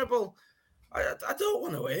terrible. I don't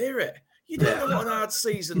want to hear it. You don't know what an hard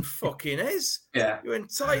season fucking is. Yeah. You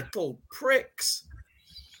entitled pricks.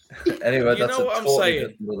 Anyway, you know what I'm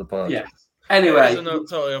saying? Yeah. Anyway, it's not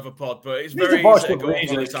totally of a pod, but it's very easy to go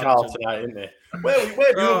on Carl tonight, isn't it? Where have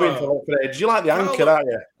you been for today? Do you like the anchor, aren't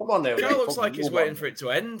you? Come on now. Carl looks like he's waiting for it to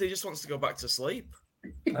end. He just wants to go back to sleep.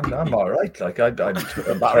 I'm all right. Like I'm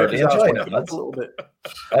thoroughly enjoying it. A little bit.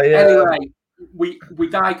 Anyway, we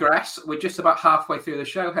digress. We're just about halfway through the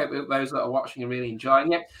show. Hope those that are watching are really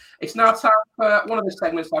enjoying it. It's now time for one of the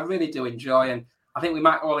segments I really do enjoy, and I think we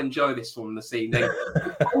might all enjoy this one this evening.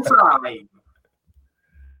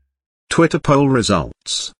 Twitter poll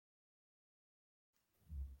results.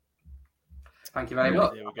 Thank you very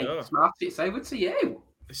much. There we go. Smarty, it's over to you.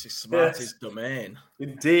 This is Smarty's domain.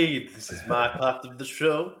 Indeed, this is my part of the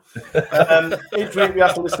show. Each week we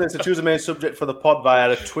ask the listeners to choose a main subject for the pod via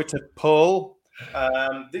a Twitter poll.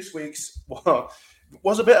 This week's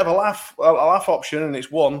was a bit of a laugh option, and it's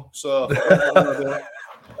won. So,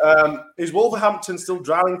 is Wolverhampton still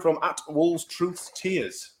drowning from @Wolves Truth's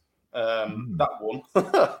tears? That one.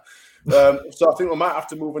 So I think we might have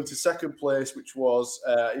to move into second place, which was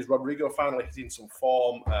is Rodrigo finally hitting some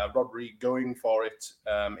form? Rodri going for it.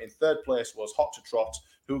 In third place was Hot to Trot,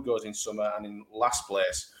 who goes in summer, and in last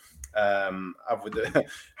place have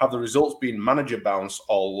the results been manager bounce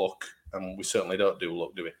or luck? And we certainly don't do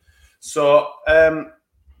luck, do we? So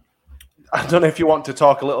I don't know if you want to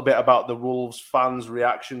talk a little bit about the Wolves fans'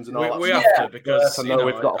 reactions and all that. We have to, because I know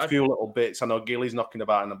we've got a few little bits. I know Gilly's knocking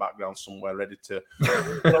about in the background somewhere, ready to.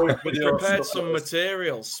 We've prepared some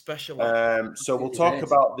material specially. So we'll talk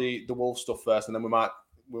about the Wolves stuff first, and then we might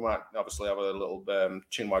obviously have a little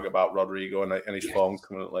chin wag about Rodrigo and his form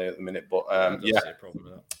currently at the minute. But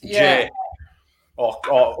Jay, or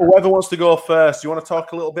whoever wants to go first, do you want to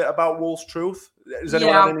talk a little bit about Wolves Truth? Has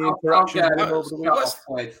anyone had any interaction over the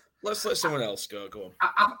week? Let's let someone else go. Go on.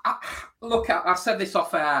 Look, I said this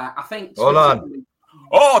off air. I think. Hold on.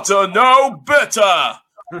 To know better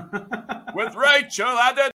with Rachel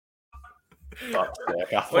added.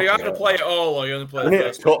 Well, you have to play it all, or you only play. I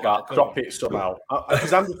need to cut that. Drop it somehow.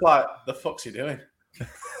 Because I'm just like, the fuck's he doing?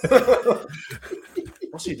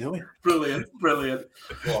 What's he doing? Brilliant.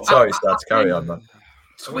 Sorry, Stats. Carry on, man.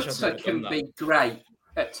 Twitter can be great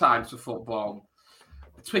at times for football.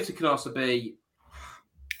 Twitter can also be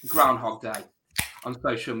Groundhog Day on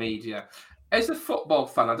social media. As a football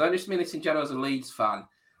fan, I don't just mean this in general as a Leeds fan,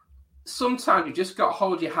 sometimes you just got to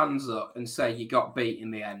hold your hands up and say you got beat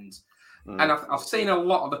in the end. And I've seen a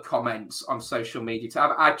lot of the comments on social media.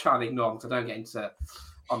 I try and ignore them because I don't get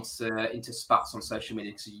into spats on social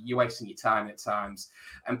media because you're wasting your time at times.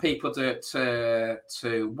 And people do it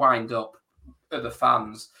to wind up other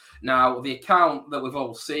fans. Now, the account that we've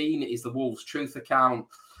all seen is the Wolves Truth account.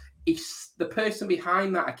 The person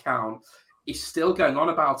behind that account is still going on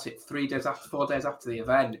about it 4 days after the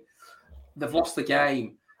event. They've lost the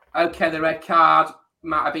game. Okay, the red card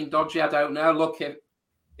might have been dodgy. I don't know. Look, it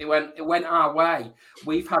went our way.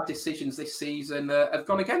 We've had decisions this season that have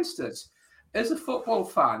gone against us. As a football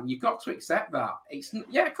fan, you've got to accept that.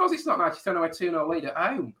 Of course, it's not nice. You throw away 2-0 lead at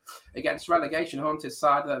home against relegation haunted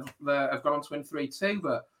side that have gone on to win 3-2.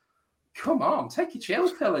 But come on, take your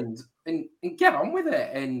chill pill and get on with it.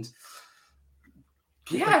 And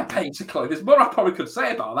yeah, basically, there's more I probably could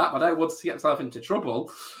say about that, but I don't want to get myself into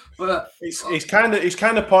trouble. But it's kind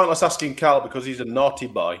of pointless asking Carl because he's a naughty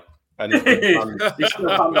boy, and he's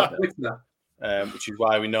which is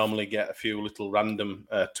why we normally get a few little random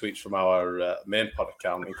tweets from our main pod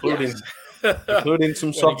account, including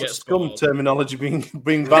some sort of scum terminology being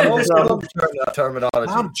banned.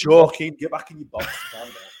 Terminology. I'm joking. Get back in your box.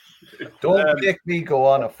 Don't make me go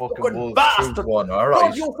on a fucking Wolves Truth one. All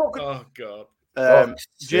right. Oh God.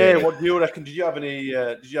 Jay, what do you reckon? Did you have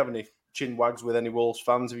any chin wags with any Wolves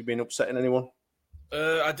fans? Have you been upsetting anyone?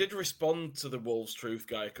 I did respond to the Wolves Truth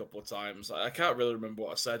guy a couple of times. I can't really remember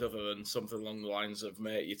what I said other than something along the lines of,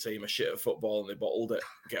 mate, your team are shit at football and they bottled it.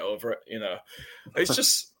 Get over it, you know. It's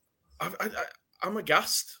just, I'm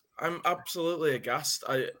aghast. I'm absolutely aghast.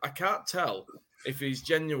 I can't tell if he's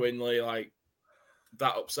genuinely like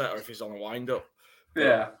that upset or if he's on a wind-up.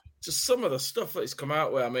 Yeah. Just some of the stuff that he's come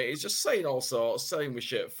out with. I mean, he's just saying all sorts, saying we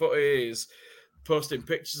shit footy. He's posting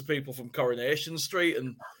pictures of people from Coronation Street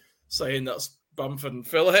and saying that's Bamford and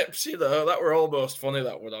Phillips, you know, that were almost funny,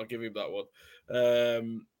 that one. I'll give him that one.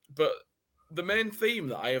 But the main theme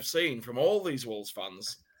that I have seen from all these Wolves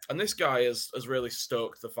fans, and this guy has really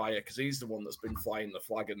stoked the fire because he's the one that's been flying the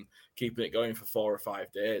flag and keeping it going for 4 or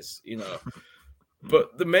 5 days, you know.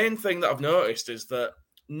 But the main thing that I've noticed is that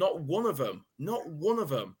not one of them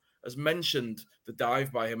has mentioned the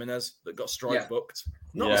dive by Jimenez that got strike booked.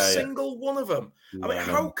 Not a single one of them. I mean,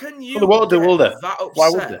 how can you will they? That upset? Why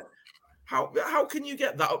would they? How can you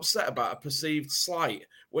get that upset about a perceived slight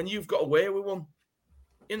when you've got away with one?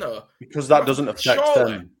 You know, because that doesn't affect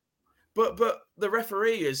them. But the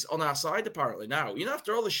referee is on our side apparently now. You know,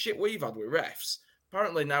 after all the shit we've had with refs,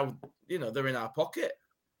 apparently now, you know, they're in our pocket.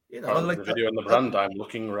 You know, the video on the brand I'm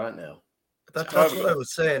looking right now. That's what I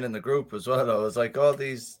was saying in the group as well. I was like, all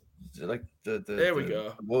these, like there we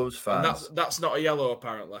go, Wolves fans. And that's not a yellow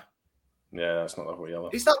apparently. Yeah, that's not a yellow.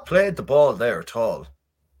 He's not played the ball there at all.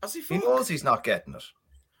 Has he knows he's not getting it.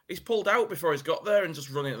 He's pulled out before he's got there and just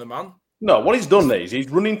running at the man. No, what he's done is he's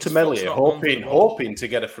running to Melia, hoping to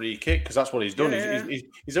get a free kick because that's what he's done. Yeah.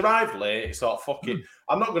 He's arrived late. He's thought, fuck it,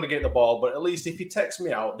 I'm not going to get the ball, but at least if he takes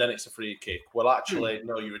me out, then it's a free kick. Well, actually,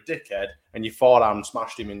 no, you're a dickhead, and your forearm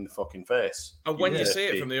smashed him in the fucking face. And when you see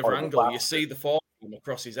it from the other angle, you see the forearm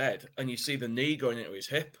across his head, and you see the knee going into his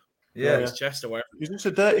hip, his chest, or wherever. He's just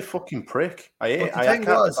a dirty fucking prick. I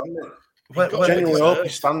can't stand it. When genuinely hope he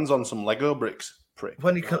stands on some Lego bricks. Prick.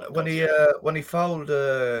 When he fouled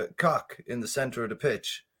Cock in the centre of the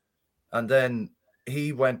pitch, and then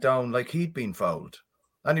he went down like he'd been fouled,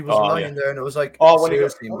 and he was lying there, and it was like, when he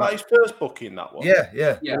got his first booking, that one. Yeah.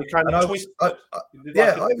 I was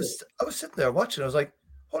sitting there watching. I was like,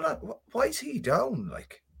 hold on, why is he down?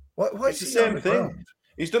 Like, why is he the same thing? Ground?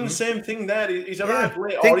 He's done the same thing there. He's arrived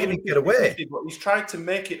late, or even get away. But he's tried to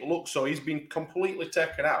make it look so he's been completely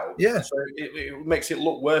taken out. Yeah, so it makes it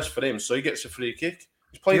look worse for him. So he gets a free kick.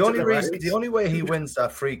 The only way he wins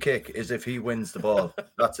that free kick is if he wins the ball.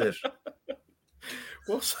 That's it.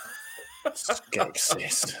 What?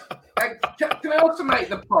 Skexist. Can I also make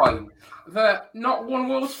the point that not one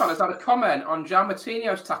Wolves fan has had a comment on Jan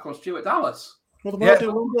Martino's tackle on Stuart Dallas? Well,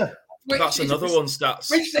 the that's another one,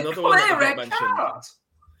 Stats. Which is another a one clear red card.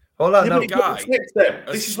 Hold on, the guy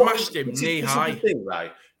has smashed him knee high. This is the thing,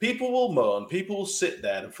 right? People will moan, people will sit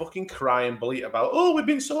there and fucking cry and bleat about, we've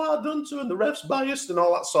been so hard done to and the ref's biased and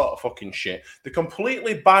all that sort of fucking shit. They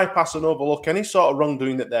completely bypass and overlook any sort of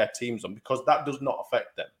wrongdoing that their team's on because that does not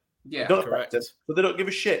affect them. Yeah, correct. So they don't give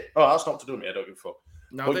a shit. Oh, that's not to do with me. I don't give a fuck.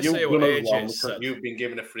 Now but they say what AJ said. You've been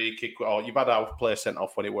given a free kick or you've had our player sent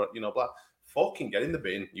off when it worked, blah. Fucking get in the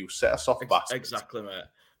bin, you set us off bastard. Exactly, mate.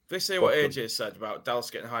 They say what AJ said about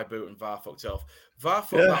Dallas getting high boot and VAR fucked off. VAR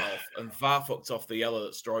fucked that off, and VAR fucked off the yellow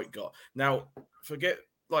that Stroik got. Now,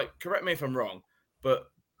 correct me if I'm wrong,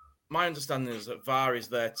 but my understanding is that VAR is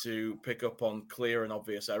there to pick up on clear and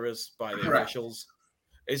obvious errors by the officials.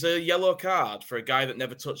 Is a yellow card for a guy that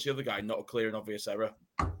never touched the other guy not a clear and obvious error?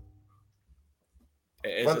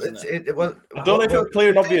 It is, isn't it? I don't know if it's clear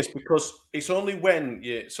and obvious because it's only when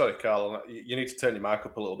you. Sorry, Carl. You need to turn your mic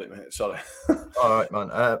up a little bit, mate. Sorry. All right, man.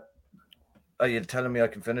 Are you telling me I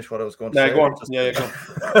can finish what I was going to say? Go on.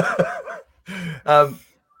 Go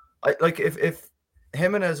on. If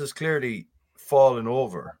Jimenez has clearly fallen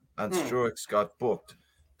over and Struik's got booked,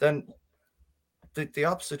 then the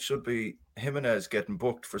opposite should be Jimenez getting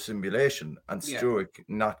booked for simulation and Struik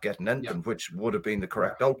not getting anything, which would have been the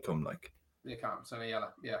correct outcome. Like. You can't. So yeah.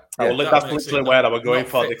 Well, that's literally where I was going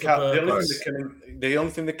for. The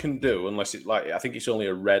only thing they can do, unless it's I think it's only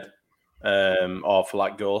a red, or for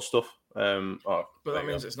goal stuff. But that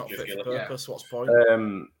means it's not fit for purpose. What's the point?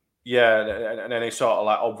 And any sort of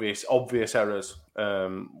obvious errors,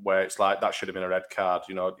 where it's that should have been a red card.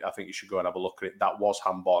 I think you should go and have a look at it. That was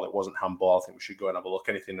handball. It wasn't handball. I think we should go and have a look.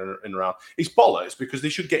 Anything in and around. It's bollocks because they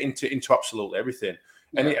should get into absolutely everything.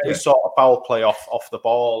 Any sort of foul play off the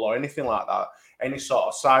ball or anything like that, any sort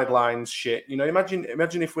of sidelines shit. Imagine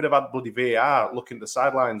if we'd have had bloody VAR looking at the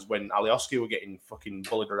sidelines when Alioski were getting fucking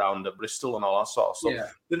bullied around at Bristol and all that sort of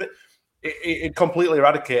stuff. Yeah. It'd completely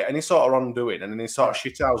eradicate any sort of wrongdoing and any sort of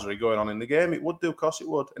shithousery going on in the game. It would do, of course it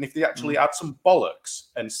would. And if they actually had some bollocks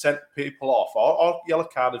and sent people off or yellow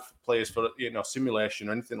carded players for simulation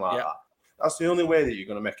or anything like that, that's the only way that you're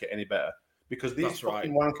going to make it any better. Because these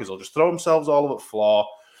fucking wankers will just throw themselves all over the floor.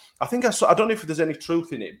 I don't know if there's any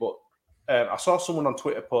truth in it, but I saw someone on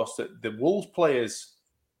Twitter post that the Wolves players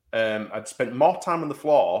had spent more time on the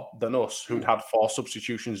floor than us, who'd had 4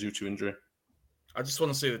 substitutions due to injury. I just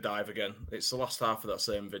want to see the dive again. It's the last half of that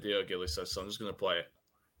same video, Gilly says, so I'm just going to play it.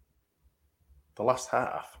 The last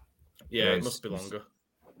half? Yeah, it must be longer.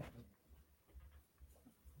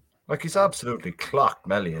 He's absolutely clocked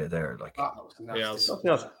Melia there.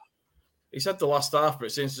 He said the last half, but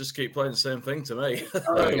it seems to just keep playing the same thing to me.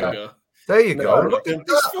 There you go. Look at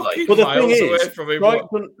that. But the thing is,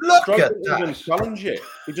 look at that. Challenge it.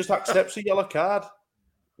 He just accepts a yellow card.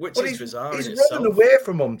 Which is bizarre. He's running away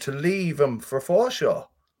from him to leave him for Forshaw.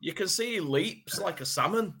 You can see he leaps like a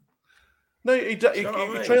salmon. No, he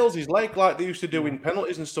trails his leg like they used to do in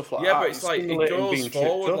penalties and stuff like that. Yeah, but it's he goes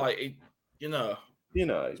forward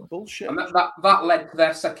it's bullshit. And that led to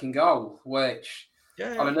their second goal, which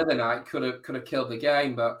on another night could have killed the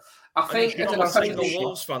game. But I think not a single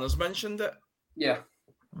Wolves fan has mentioned it. Yeah,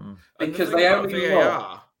 because they only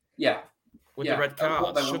VAR. With the red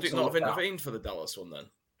card, should it not have intervened for the Dallas one then?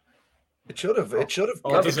 It should have. It should have.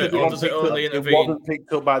 Or does it only intervene? It wasn't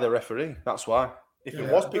picked up by the referee. That's why. If it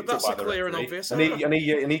was picked up by the clear referee, and obvious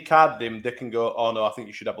and he carded him, they can go, oh no, I think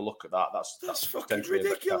you should have a look at that. That's fucking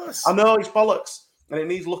ridiculous. I know, it's bollocks. And it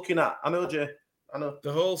needs looking at. I know, Jay. I know.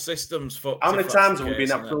 The whole system's fucked. How many times have we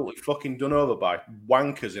been absolutely fucking done over by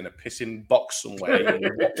wankers in a pissing box somewhere?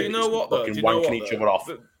 Do you know what, though? Wanking each other off.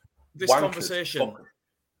 This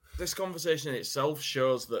conversation in itself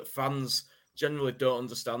shows that fans generally don't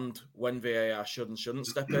understand when VAR should and shouldn't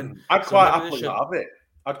step in. I'd quite happily not have it.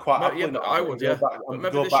 I'd quite happily not have it. I would, yeah. But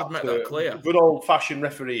maybe they should make that clear. Good old-fashioned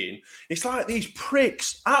refereeing. It's like these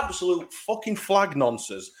pricks, absolute fucking flag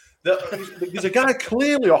nonsense. There's a guy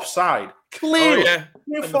clearly offside. Clearly. Oh,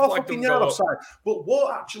 yeah. 4 fucking yards offside. But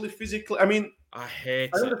what actually physically... I mean... I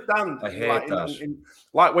hate understand. I hate that.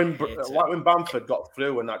 Like when Bamford got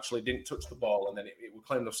through and actually didn't touch the ball and then it was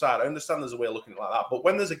claimed offside. I understand there's a way of looking at it like that. But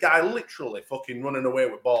when there's a guy literally fucking running away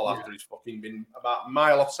with ball after he's fucking been about a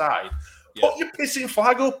mile offside, put your pissing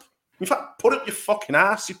flag up. In fact, put up your fucking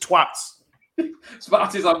ass, you twats.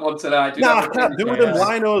 Smarties on one tonight. I can't do with them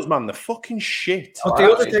linos, man. They're fucking shit. But the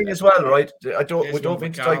other thing as well, right? We don't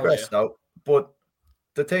mean to digress now, but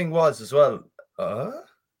the thing was as well.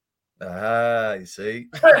 You see,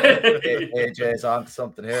 AJ's on to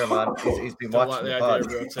something here, man. He's been watching like the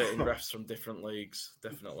idea of rotating refs from different leagues,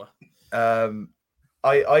 definitely.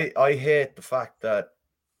 I hate the fact that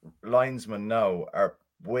linesmen now are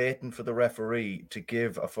waiting for the referee to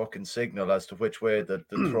give a fucking signal as to which way the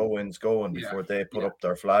throw-in's going before they put up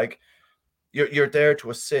their flag. You're there to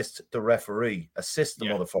assist the referee, assist the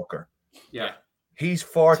motherfucker. Yeah, he's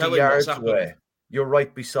 40 yards away. You're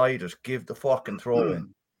right beside it. Give the fucking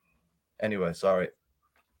throw-in. Anyway, sorry.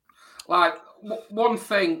 Like, one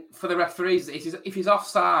thing for the referees is if he's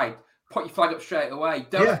offside, put your flag up straight away.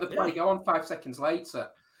 Don't let the play go on 5 seconds later.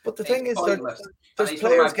 But the thing is that there's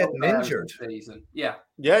players getting injured. Yeah.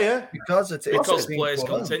 Because plays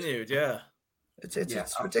continued, It's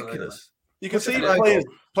ridiculous. You can see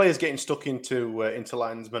players getting stuck into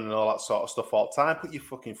linesmen and all that sort of stuff all the time. Put your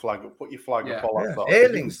fucking flag up, all that sort of stuff. You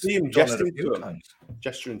can see him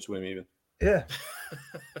gesturing to him even. Yeah.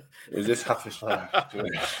 Is this happy slam?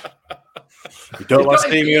 You don't want to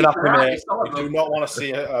see me unhappy, mate. You do not want to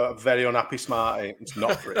see a very unhappy Smarty. It's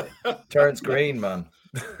not pretty. Turns green, man.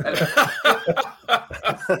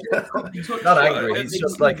 Not angry. He's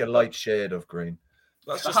just like a light shade of green.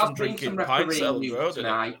 That's There just has him been drinking some pints referee at news Road,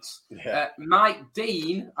 tonight. Yeah. Mike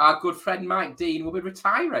Dean, our good friend Mike Dean, will be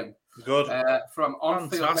retiring. Good. From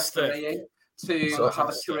on-field Fantastic. refereeing to have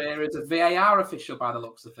a career as a VAR official by the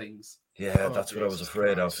looks of things. Yeah, that's what I was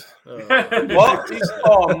afraid of. What?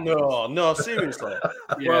 Oh no, seriously.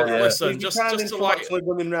 Well, listen, He's just kind to of like actually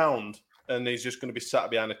running round, and he's just going to be sat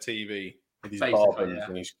behind a TV with his Basically, barbers, yeah.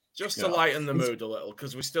 and he's just you to know, lighten the mood a little,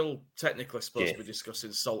 because we're still technically supposed to be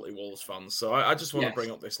discussing salty Wolves fans. So I just want to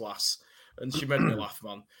bring up this lass, and she made me laugh,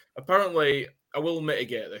 man. Apparently, I will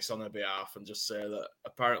mitigate this on her behalf and just say that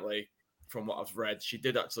apparently, from what I've read, she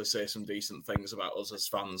did actually say some decent things about us as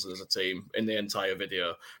fans and as a team in the entire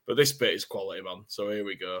video. But this bit is quality, man. So here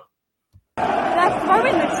we go. They're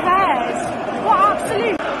throwing the chairs. What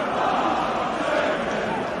absolute...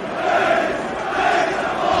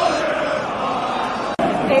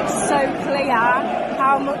 It's so clear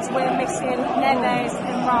how much we're missing Neves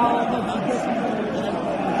and Raul.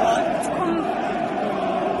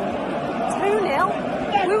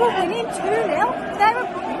 2-0. We were winning 2-0.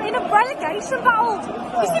 They're in a relegation battle.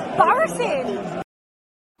 It's embarrassing.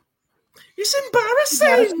 It's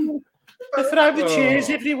embarrassing. They throw the chairs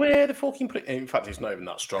everywhere. The fucking. In fact, it's not even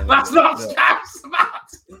that strong. That's not Scouse, Matt.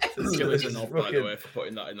 Gilly's a knob, by the way, for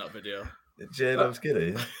putting that in that video. J-Love's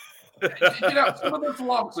Gilly. You know, some of the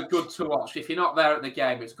vlogs are good to watch. If you're not there at the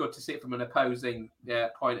game, it's good to see it from an opposing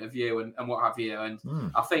point of view and what have you. And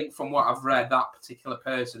I think from what I've read, that particular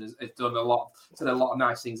person has done said a lot of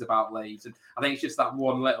nice things about Leeds. And I think it's just that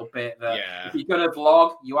one little bit that if you're going to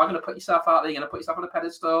vlog, you are going to put yourself out there. You're going to put yourself on a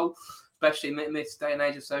pedestal, especially in this day and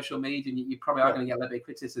age of social media. And you probably are going to get a little bit of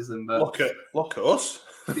criticism. But look at us.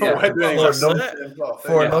 Yeah.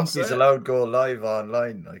 Four numpties allowed go live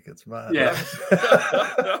online. Like, it's mad. Yeah.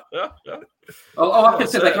 I can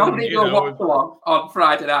say they can't even go watch along on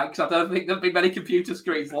Friday night because I don't think there'll be many computer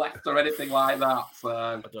screens left or anything like that. So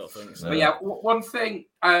I don't think so. But yeah, one thing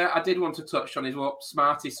I did want to touch on is what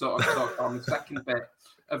Smarty sort of talked on the second bit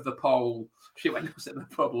of the poll. She went to sit in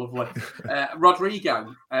the pub, lovely.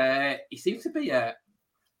 Rodrigo, he seems to be a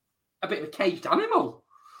bit of a caged animal,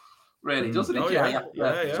 really, doesn't he, Jay?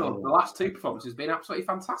 The last two performances have been absolutely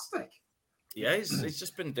fantastic. Yeah, he's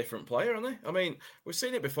just been a different player, hasn't he? I mean, we've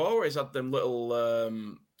seen it before where he's had them little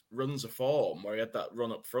runs of form where he had that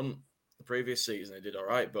run up front the previous season. He did all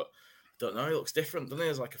right, but I don't know. He looks different, doesn't he?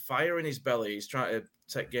 There's like a fire in his belly. He's trying to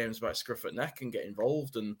take games by scruff at neck and get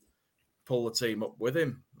involved and pull the team up with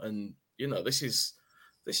him. And, you know, this is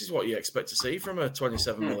what you expect to see from a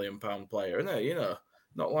 £27 million player, isn't it? You know,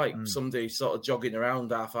 not like somebody sort of jogging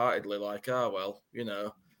around half-heartedly like, you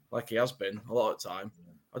know, like he has been a lot of the time.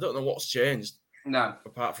 I don't know what's changed. No.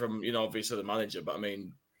 Apart from, you know, obviously the manager, but I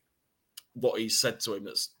mean, what he's said to him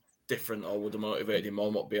that's different or would have motivated him more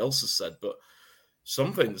than what Bielsa said. But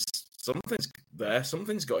something's there.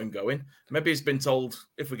 Something's got him going. Maybe he's been told,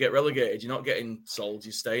 if we get relegated, you're not getting sold,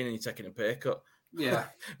 you're staying and you're taking a pay cut. Yeah.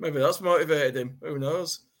 Maybe that's motivated him. Who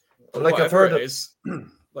knows? Well, like, I've heard it is,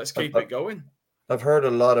 let's keep it going. I've heard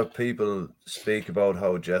a lot of people speak about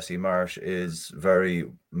how Jesse Marsh is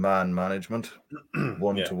very man management,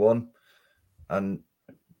 one-to-one. And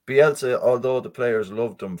Bielsa, although the players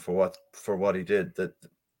loved him for what he did,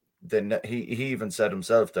 he even said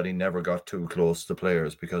himself that he never got too close to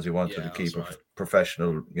players because he wanted to keep a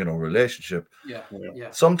professional, you know, relationship. Yeah.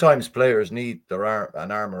 Sometimes players need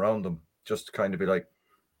an arm around them just to kind of be like,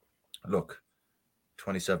 look,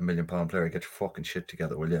 £27 million player, get your fucking shit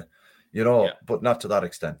together, will you? You know, but not to that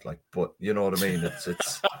extent, like, but you know what I mean?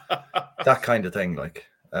 It's that kind of thing, like,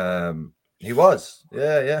 he was.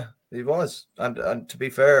 He was. And to be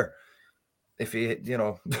fair, if he, you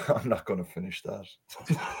know, I'm not going to finish that.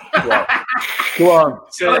 Go on.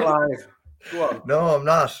 Say it live. Go on. No, I'm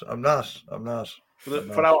not.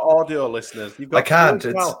 For our audio listeners, you've got I can't.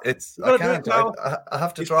 I can't. I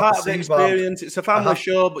have to drop part a of the C-bomb. experience. It's a family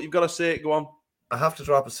show, but you've got to say it. Go on. I have to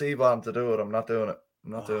drop a C-bomb to do it. I'm not doing it.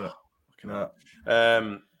 No.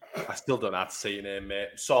 I still don't know how to say your name, mate.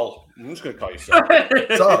 Sol. I'm just going to call you Sol.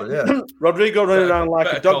 Sol, yeah. Rodrigo running around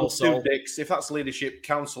like a dog with Sol. two dicks. If that's leadership,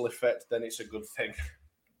 council effect, then it's a good thing.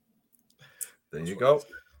 There you go.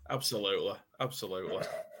 Absolutely.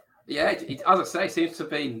 Yeah, as I say, seems to have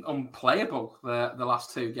been unplayable the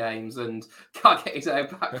last 2 games and can't get his own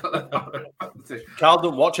back. Carl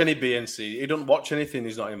don't watch any BNC. He don't watch anything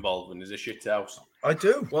he's not involved in. He's a shit house. I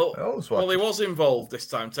do. Well, I always watch he it. was involved this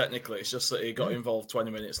time, technically. It's just that he got involved 20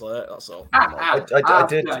 minutes late, that's all. I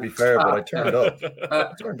did, to be fair, but I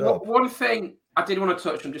turned up. One thing I did want to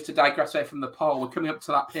touch on, just to digress away from the poll, we're coming up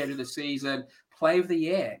to that period of the season, play of the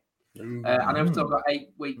year. I know we've still got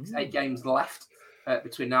 8 weeks, 8 games left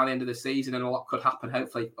between now and the end of the season, and a lot could happen,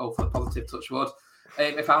 hopefully, all for the positive touch wood.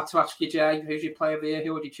 If I had to ask you, Jay, who's your player of the year,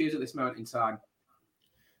 who would you choose at this moment in time?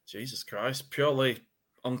 Jesus Christ, purely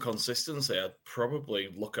on consistency, I'd probably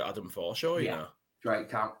look at Adam Forshaw, you know. Great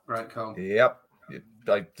call. Yep.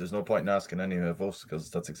 There's no point in asking any of us because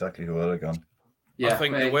that's exactly who I'd have gone. Yeah, I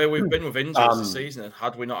think the way we've been with injuries this season,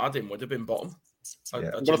 had we not had him, would have been bottom. I'm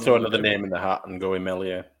going to throw another name in the hat and go with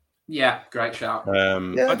Meslier. Yeah, great shout.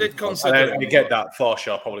 I did consider. I get that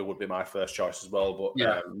Forshaw probably would be my first choice as well, but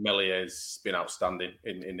Mellier's been outstanding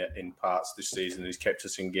in parts this season. He's kept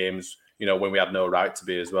us in games, when we had no right to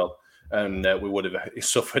be as well, and we would have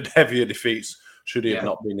suffered heavier defeats should he have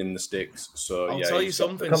not been in the sticks. So I'll tell you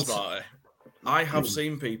something, Smarty. I have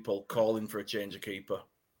seen people calling for a change of keeper.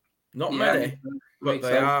 Not many, but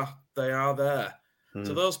they are there.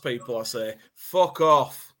 To those people, I say, fuck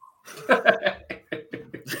off.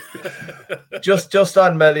 just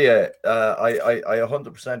on Meslier, I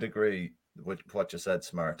 100% agree with what you said,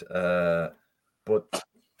 Smart. But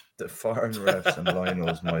the foreign refs and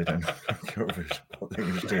linos might encourage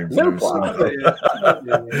English teams.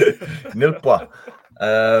 Nilpois.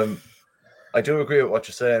 I do agree with what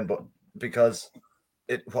you're saying, but because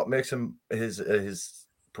what makes him his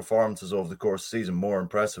performances over the course of the season more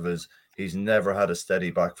impressive is he's never had a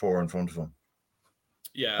steady back four in front of him.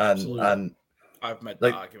 Yeah, absolutely. And I've made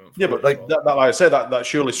that argument. Yeah, but like I say, that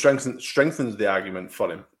surely strengthens the argument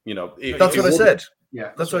for him. That's what I said.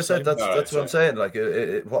 Yeah, that's what I said. That's what I'm saying. Like,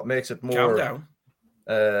 what makes it more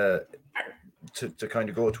to kind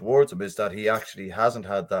of go towards him is that he actually hasn't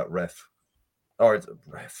had that ref.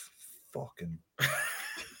 Fucking.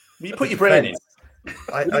 You put your brain in.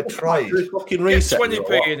 I tried. Fucking reset.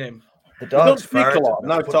 20p in him. The dog's fart.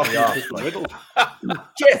 Now talking to Riddle.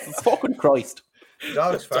 Jesus fucking Christ. The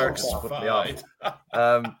dog's fart put me off.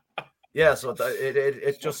 Yeah, so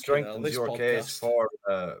it just strengthens your case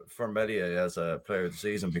for Meslier as a player of the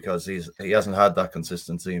season because he hasn't had that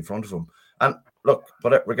consistency in front of him. And look,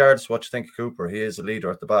 but regardless of what you think of Cooper, he is a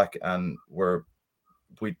leader at the back, and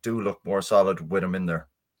we do look more solid with him in there.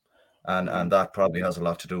 And that probably has a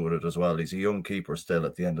lot to do with it as well. He's a young keeper still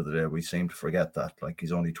at the end of the day. We seem to forget that. Like,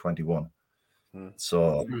 he's only 21.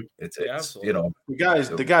 So it's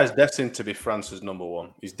the guy's destined to be France's number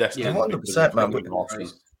one. He's destined 100%, man.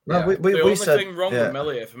 The only thing wrong with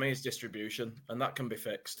Meslier for me is distribution, and that can be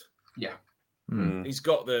fixed. Yeah. He's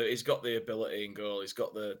got the ability in goal. He's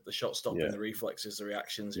got the shot stopping, the reflexes, the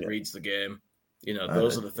reactions. He reads the game.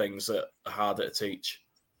 Those are the things that are harder to teach.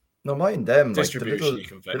 No, mind them. Like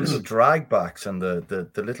the little drag backs and the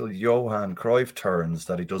little Johan Cruyff turns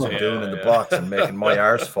that he doesn't do in the box and making my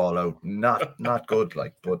arse fall out. Not good.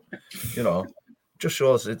 Like, but just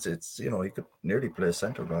shows it's he could nearly play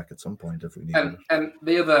centre back at some point if we need. And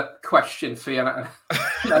the other question for you,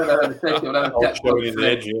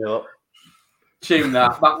 Tune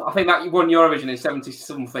that. I think that won Eurovision in 70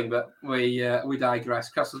 something, but we digress.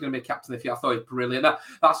 Castle's going to be captain if you. I thought he was brilliant.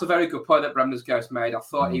 That's a very good point that Bremner's Ghost made. I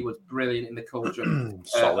thought he was brilliant in the cauldron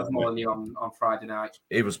of Molineux on Friday night.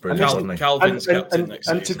 He was brilliant, wasn't he? Calvin's captain next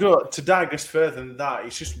season. to digress further than that,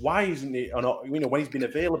 it's just why isn't he? Or not, when he's been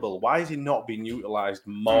available, why has he not been utilised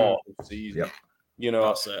more this season? Yep.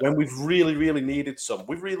 When we've really, really needed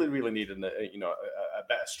we've really, really needed a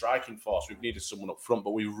better striking force. We've needed someone up front,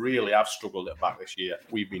 but we really have struggled at back this year.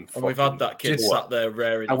 We've had that kid sat there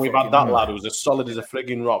raring, and we've had that lad who's as solid as a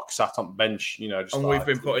frigging rock sat on bench. We've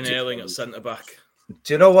been putting Ayling at centre back.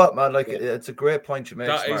 Do you know what, man? Like, it's a great point you make.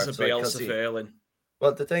 That is a Bielsa failing.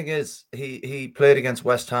 Well, the thing is, he played against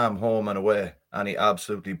West Ham home and away, and he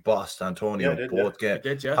absolutely bossed Antonio both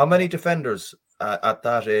games. How many defenders at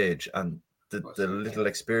that age and the little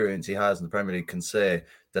experience he has in the Premier League can say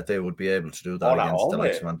that they would be able to do that against the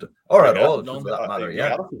likes of Manchester, or at all for that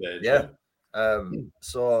matter.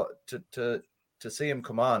 So to see him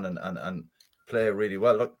come on and play really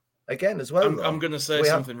well. Look again as well. I'm going to say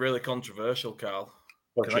something really controversial, Carl.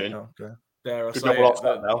 Dare I say it?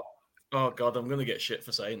 Now? Oh God, I'm going to get shit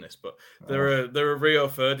for saying this, but there are Rio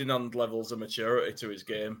Ferdinand levels of maturity to his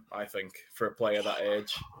game. I think for a player that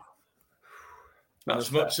age. And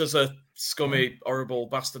as much as a scummy, horrible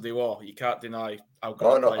bastard he was, you can't deny how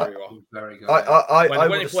good a player he was. Very good.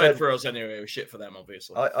 When he played for us anyway, it was shit for them,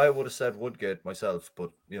 obviously. I would have said Woodgate myself,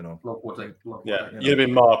 but you know. Love Woody. Yeah, you'd have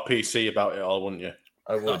been more PC about it all, wouldn't you?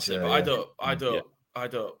 I would. That's it, but I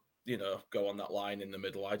don't, you know, go on that line in the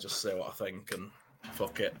middle. I just say what I think and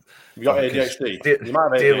fuck it. You got ADHD. You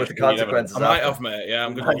might have deal ADHD, with the consequences. I might have, mate. Yeah,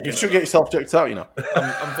 I'm gonna. You should get yourself checked out. You know.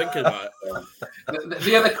 I'm thinking about it.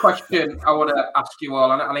 The other question I want to ask you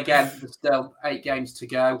all, and again, there's still 8 games to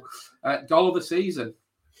go. Goal of the season.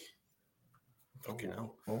 Fucking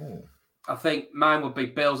hell. Oh. I think mine would be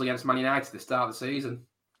Bills against Man United at the start of the season.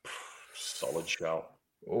 Solid shout.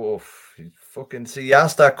 Oh, fucking see, you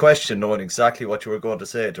asked that question knowing exactly what you were going to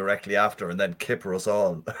say directly after, and then kipper us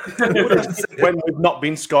all. When we've not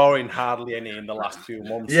been scoring hardly any in the last few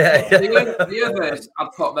months. Yeah. The others, I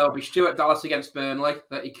thought there would be Stuart Dallas against Burnley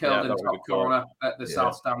that he killed in the top corner at the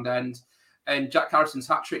south stand end, and Jack Harrison's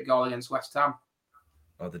hat-trick goal against West Ham.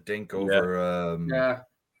 Oh, the dink over.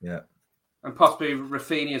 Yeah. And possibly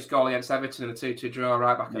Rafinha's goal against Everton in a 2-2 draw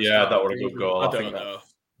right back at the start. That would have a good goal. I don't know.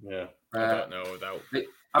 Yeah. I don't know without.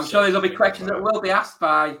 I'm sure there'll be questions that will be asked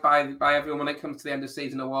by everyone when it comes to the end of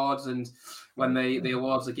season awards and when the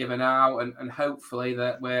awards are given out, and hopefully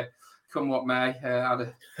that we're come what may. Had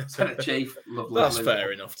a Senate chief. That's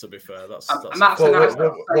fair enough. To be fair, that's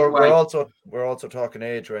we're also talking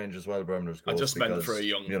age range as well, Bremner's. I just meant for a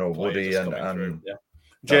young, Woody and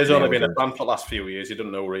Jay's only been a fan for the last few years. He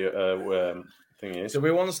doesn't know where thing is. Do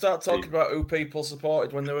we want to start talking about who people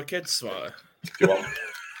supported when they were kids? Smarter? Do you want?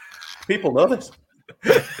 People know this.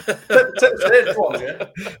 No,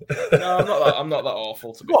 I'm not that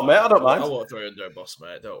awful. To be fair, mate. I don't mind. I won't throw you under a bus,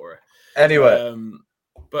 mate. Don't worry. Anyway,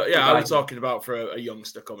 but yeah, I was talking about for a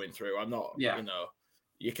youngster coming through. I'm not. Yeah. You know,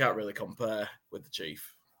 you can't really compare with the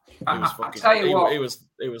chief. I tell you what, he was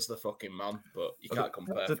the fucking man, but you can't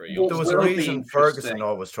compare for a There youngster. was a reason Ferguson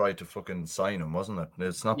always tried to fucking sign him, wasn't it?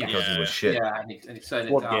 It's not because he was shit. Yeah, and he turned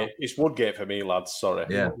it down. It's Woodgate for me, lads. Sorry.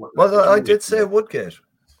 Yeah. Well, I did say Woodgate.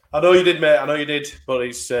 I know you did, mate. I know you did, but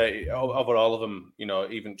it's over all of them. You know,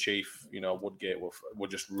 even Chief. You know, Woodgate were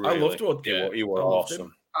just really. I loved Woodgate. He was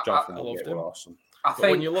awesome. Jonathan Woodgate was awesome. I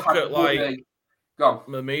think when you look at like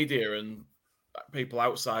the media and people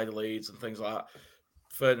outside of Leeds and things like that,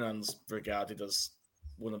 Ferdinand's regarded as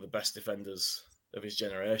one of the best defenders of his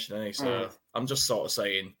generation, isn't he? So I'm just sort of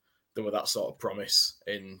saying there were that sort of promise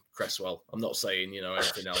in Cresswell. I'm not saying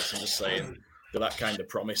anything else. I'm just saying. That kind of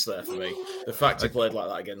promise there for me. The fact he played like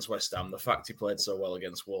that against West Ham, the fact he played so well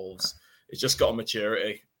against Wolves, it's just got a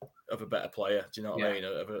maturity of a better player. Do you know what I mean?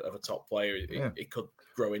 Of a top player, it could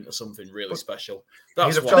grow into something really special.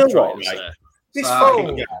 That's what I'm trying to say.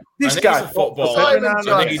 This guy, football,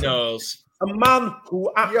 he knows. A man who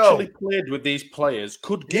actually played with these players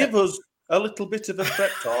could give us a little bit of a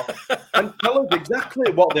threat talk and tell us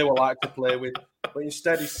exactly what they were like to play with. But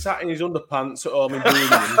instead, he sat in his underpants at home in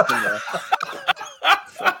Birmingham.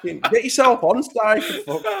 Fucking get yourself on side,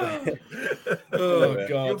 for fuck's sake. Oh,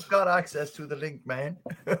 God. You've got access to the link, man.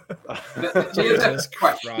 Jesus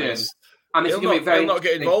question. And it's going to be very. He'll not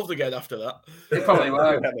get involved again after that. It probably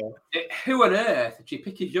won't. Who on earth did you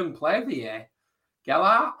pick his young player of the year?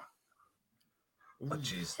 Gellart? Oh,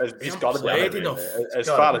 jeez. He's got to played enough. As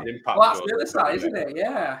far as impact well, that's the other side, isn't it?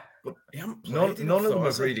 Yeah. None of them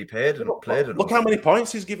have really played enough. Look how many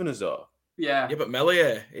points he's given us, though. Yeah. Yeah, but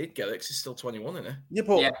Melier, he'd get it 'cause he's still 21, isn't he? Yeah,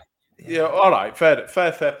 but yeah, all right, fair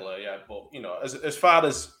play, yeah. But as far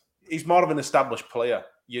as he's more of an established player,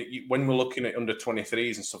 when we're looking at under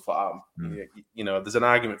 23s and stuff like that, there's an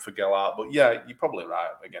argument for Gellart. But yeah, you're probably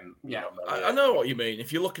right. Again, I know what you mean.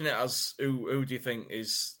 If you're looking at it as who do you think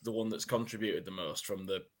is the one that's contributed the most from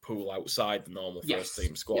the pool outside the normal first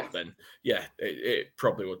team squad, then it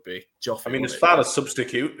probably would be Joffrey. I mean, as far as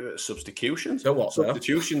substitutions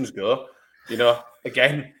go,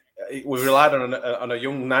 again, we relied on a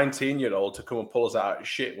young 19-year-old to come and pull us out of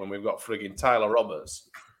shit when we've got frigging Tyler Roberts.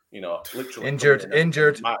 Literally injured.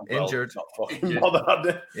 Not fucking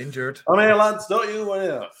bothered. Injured. I mean, lads, don't you want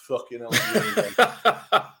to fucking hell?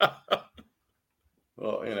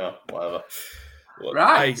 Well, whatever.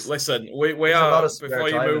 Right. Hey, listen, we are, before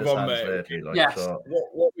you move on, mate,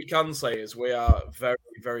 what we can say is we are very,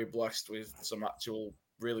 very blessed with some actual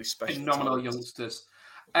really special phenomenal youngsters.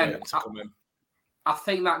 And I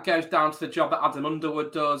think that goes down to the job that Adam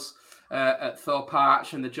Underwood does at Thorpe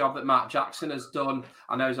Arch and the job that Mark Jackson has done.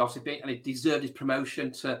 I know he's obviously he deserved his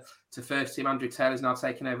promotion to first team. Andrew Taylor's now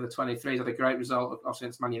taking over the 23s. Had a great result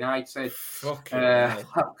against Man United.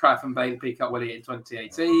 Cry from Bain Peacock winning it in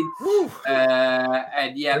 2018.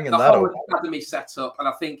 And the whole academy set up. And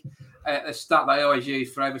I think a stat that I always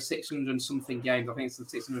use for over 600 and something games. I think it's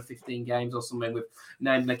 615 games or something. We've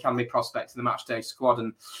named an academy prospect in the matchday squad,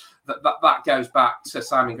 and that goes back to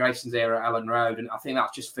Simon Grayson's era at Ellen Road. And I think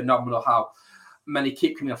that's just phenomenal how many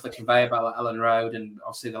keep coming off the conveyor belt at Ellen Road, and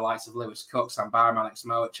obviously the likes of Lewis Cook, Sam Barham, Alex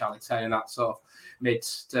Mowat, Charlie Taylor, and that sort of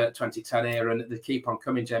mid-2010 era, and they keep on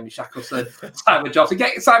coming. Jamie Shackleton, Simon Johnson.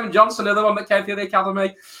 Get Simon Johnson, another one that came through the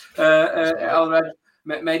academy at Ellen Road.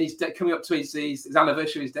 Made his coming up to his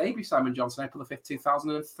anniversary of his debut, Simon Johnson, April the 5th,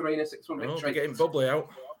 2003, in a 6-1 victory. Getting bubbly out.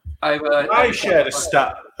 I shared a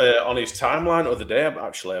stat on his timeline the other day,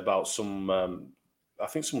 actually, about some... I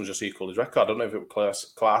think someone just equaled his record. I don't know if it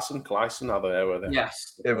was Clayson, either there or there.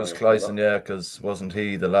 Yes. It was Clayson, yeah, because wasn't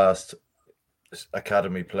he the last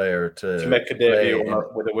academy player to make a debut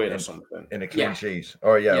with a win or something? In a clean sheet.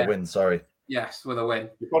 Or, a win, sorry. Yes, with a win.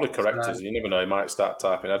 You're probably correct, as you never know. He might start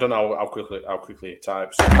typing. I don't know how quickly he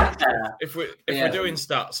types. If we're doing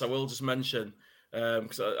stats, I will just mention,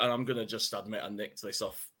 and I'm going to just admit I nicked this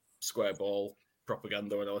off Square Ball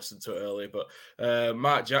propaganda when I listened to it earlier, but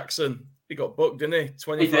Mark Jackson, he got booked, didn't he?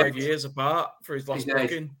 25 years apart for his last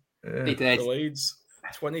booking. He did. The Leeds.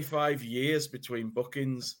 25 years between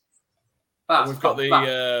bookings. We've got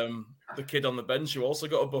the kid on the bench who also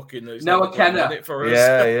got a booking. Noah Kenner. For us.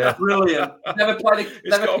 Yeah. Brilliant. Never played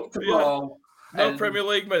kicked the ball. No Premier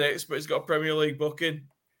League minutes, but he's got a Premier League booking.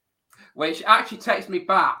 Which actually takes me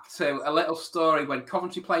back to a little story when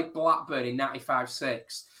Coventry played Blackburn in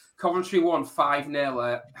 95-6. Coventry won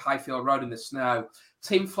 5-0 at Highfield Road in the snow.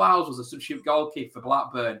 Tim Flowers was a substitute goalkeeper for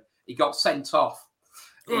Blackburn. He got sent off.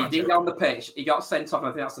 He didn't get on the pitch. He got sent off. And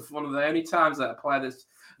I think that's one of the only times that a player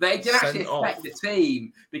they didn't actually affect the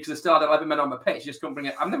team because they still had 11 men on the pitch. Just couldn't bring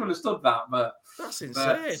it. I've never understood that, but that's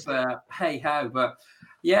insane. Hey ho, but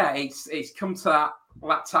yeah, it's come to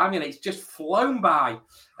that time and it's just flown by.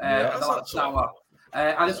 The last hour.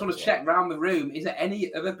 I just want to check around the room. Is there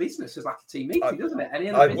any other business? It's like a team meeting, doesn't it? Any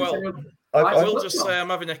other business? I will just say I'm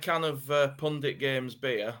having a can of Pundit Games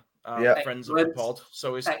beer. Friends of the pod.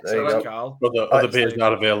 So is Carl. Other beers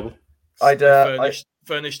not available.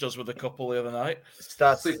 Furnished us with a couple the other night.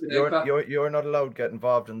 Stats. You're not allowed to get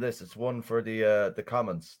involved in this. It's one for the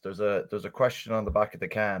comments. There's a question on the back of the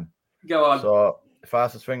can. Go on. So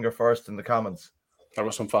fastest finger first in the comments. I've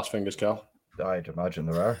got some fast fingers, Carl. I'd imagine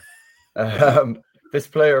there are. This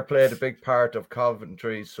player played a big part of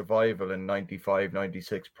Coventry's survival in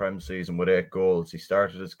 95-96 Prem season with 8 goals. He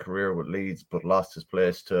started his career with Leeds but lost his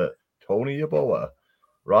place to Tony Yeboah.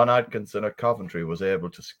 Ron Atkinson at Coventry was able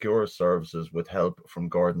to secure services with help from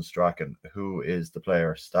Gordon Strachan. Who is the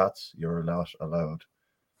player? Stats, you're not allowed.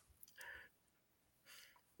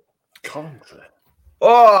 Coventry.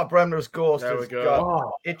 Oh, Bremner's Ghost has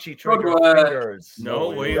got itchy trigger fingers. No,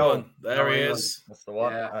 Whelan. There he is. That's the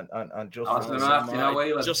one. Yeah. And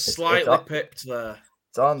just slightly pipped there.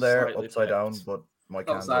 It's on there, Slightly upside down, pipped. but my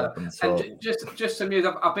can's open. So. And just some news,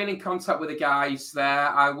 I've been in contact with the guys there.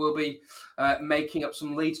 I will be making up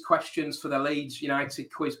some Leeds questions for the Leeds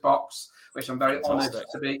United quiz box, which I'm very honoured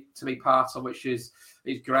to be part of, which is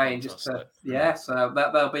great. And just so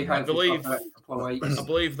they'll be home for a couple of weeks. I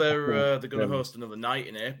believe they're going to host another night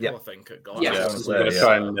in April. I think at Glasgow. Yes.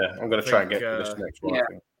 I'm going to try and get this next one. Yeah.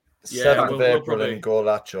 7th of April in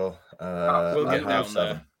Golacho. We'll get down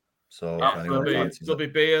there. So there'll be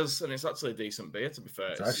beers, and it's actually a decent beer, to be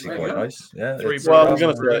fair. It's actually quite nice. Yeah. You're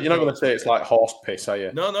not going to say it's like horse piss, are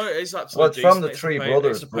you? No, it's actually. Well, it's from the Three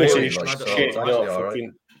Brothers Brewery.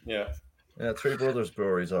 Yeah, Three Brothers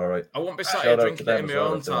Brewery's all right. I won't be sat here drinking it in my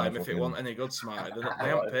own time if it wasn't any good, Smarty. They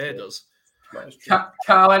haven't paid us.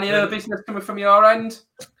 Carl, any other business coming from your end?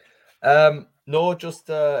 No, just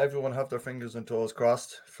everyone have their fingers and toes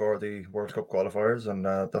crossed for the World Cup qualifiers, and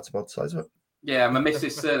that's about the size of it. Yeah, my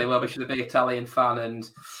missus certainly will be. She's a big Italian fan, and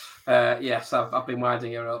yes, I've been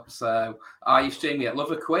winding her up. So are you streaming it?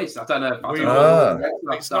 Love a quiz. I don't know.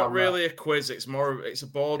 It's not really a quiz. It's a board game. It's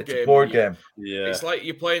a board game. Yeah, it's like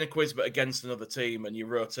you're playing a quiz but against another team, and you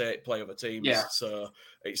play other teams. Yeah. So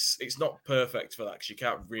it's not perfect for that because you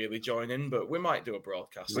can't really join in. But we might do a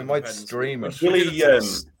broadcast. We might stream it.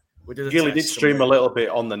 Gilly did stream a little bit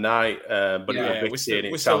on the night, but it was a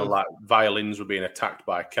bit it sounded like violins were being attacked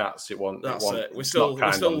by cats. We're still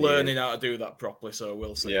learning how to do that properly, so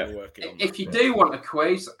we'll see. We're working on if you do want a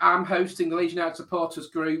quiz, I'm hosting the Leeds United Supporters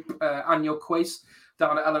Group annual quiz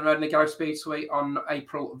down at Ellen Road in the Gareth Speed Suite on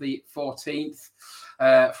April the 14th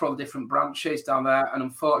for all the different branches down there. And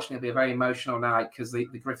unfortunately, it'll be a very emotional night because the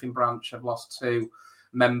Griffin branch have lost 2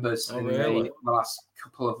 members in the last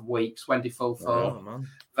couple of weeks. Wendy Fulford,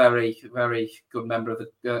 very, very good member of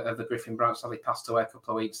the Griffin branch, sadly passed away a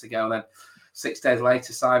couple of weeks ago. And then 6 days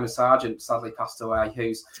later, Simon Sargent sadly passed away.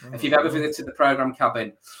 Who's, if you've ever visited the programme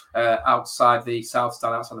cabin outside the South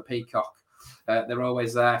Stand, outside the Peacock, they're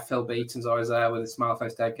always there. Phil Beaton's always there with a smile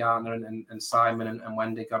face, Dave Gardner and Simon and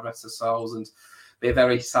Wendy, God rest their souls. And be a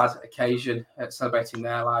very sad occasion celebrating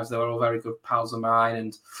their lives. They were all very good pals of mine.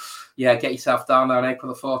 And yeah, get yourself down there on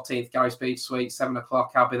April the 14th, Gary Speed Suite, 7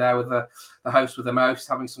 o'clock. I'll be there with the host with the most,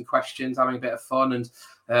 having some questions, having a bit of fun. And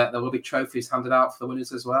there will be trophies handed out for the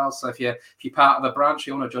winners as well. So if you're part of a branch,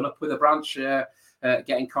 you want to join up with a branch, get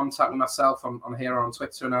in contact with myself. I'm here on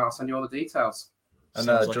Twitter, and I'll send you all the details. And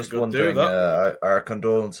just one thing, our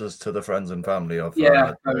condolences to the friends and family of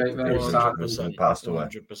very sad who passed away.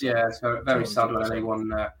 100%. Yeah, it's very sad when anyone,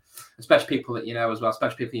 especially people that you know as well,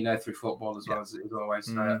 especially people you know through football as well, as it is always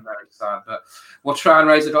very sad. But we'll try and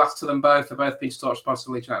raise a glass to them both. They've both been staunch sponsors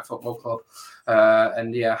of Leeds United Football Club,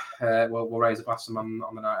 and we'll raise a glass to them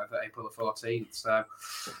on the night of April the 14th. So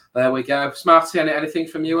there we go. Smarty, anything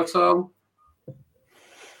from you at all?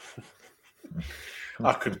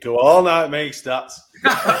 I could go all night, mate, stats.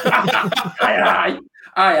 Aye.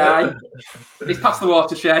 He's past the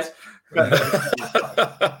watershed.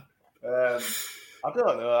 I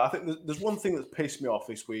don't know. I think there's one thing that's pissed me off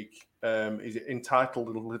this week. Is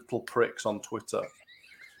entitled little pricks on Twitter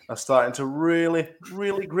are starting to really,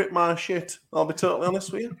 really grip my shit. I'll be totally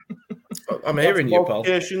honest with you. I'm hearing you, pal.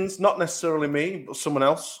 Not necessarily me, but someone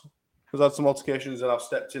else. Because I've had some altercations and I've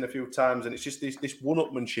stepped in a few times, and it's just this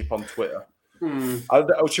one-upmanship on Twitter.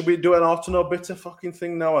 Should we do an Orton bitter fucking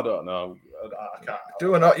thing now? I don't know. I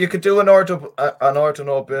can't. You could do an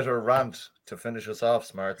Orton bitter rant to finish us off,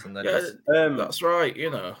 Smarts, and then that's right.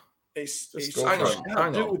 You know, it's hang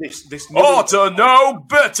on. This Orton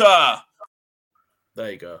bitter.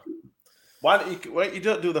 There you go. Why don't you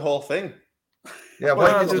don't do the whole thing? Yeah,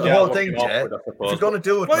 why don't you do the whole thing, Jed? If you're going to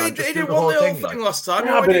do it, man, just do the whole thing last time.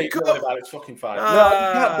 It's fucking fine.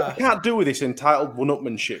 I can't do with this entitled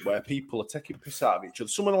one-upmanship where people are taking piss out of each other.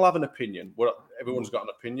 Someone will have an opinion. Everyone's got an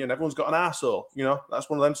opinion. Everyone's got an arsehole. You know, that's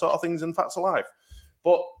one of them sort of things in facts of life.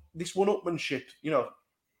 But this one-upmanship, you know,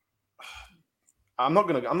 I'm not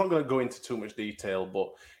gonna go into too much detail,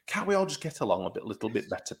 but can't we all just get along a little bit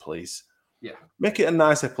better, please? Yeah, make it a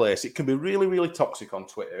nicer place. It can be really, really toxic on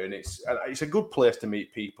Twitter, and it's a good place to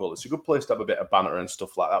meet people. It's a good place to have a bit of banter and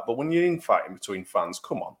stuff like that. But when you're infighting between fans,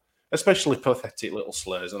 come on, especially pathetic little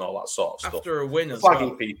slurs and all that sort of stuff. After a win, as flagging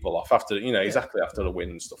well. people off after exactly after a win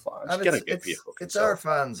and stuff like that. It's our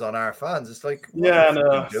fans on our fans. It's like what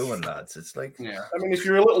are you doing, lads? It's like I mean, if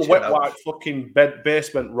you're a little wet white fucking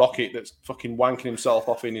basement rocket that's fucking wanking himself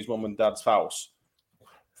off in his mum and dad's house,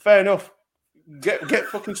 fair enough. Get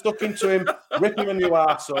fucking stuck into him, rip him a new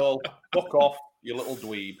arsehole, fuck off, you little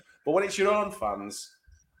dweeb. But when it's your own fans,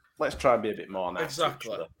 let's try and be a bit more nice.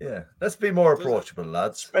 Exactly. Yeah, let's be more approachable,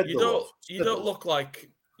 lads. You don't look like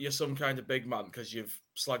you're some kind of big man because you've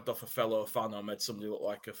slagged off a fellow fan or made somebody look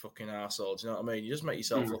like a fucking arsehole. Do you know what I mean? You just make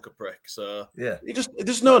yourself look a prick. So yeah,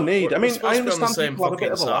 there's no need. I mean, I understand on the same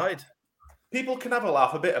fucking side. People can have a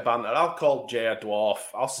laugh, a bit of banter. I'll call Jay a dwarf.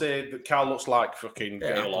 I'll say that Carl looks like fucking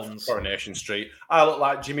Gale off Coronation Street. I look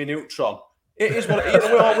like Jimmy Neutron. It is what it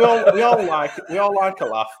is. We all like a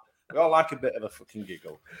laugh. We all like a bit of a fucking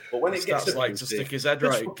giggle. But when it gets to stick his head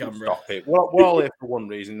right, camera. Stop it. We're all here for one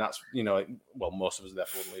reason. That's most of us are there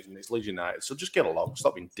for one reason. It's Leeds United. So just get along.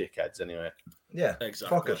 Stop being dickheads anyway. Yeah,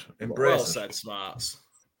 exactly. Fuck it. Embrace well it. said, Smarts.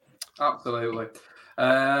 Absolutely.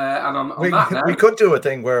 And on that note, we could do a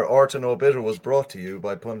thing where Orton Bitter was brought to you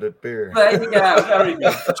by Pundit Beer. There you go. Very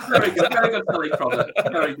good. Very good Philly product.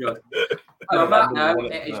 Very good. And on that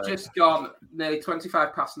note, it has just gone nearly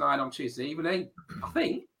 25 past 9 on Tuesday evening. I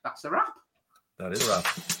think that's a wrap. That is a wrap.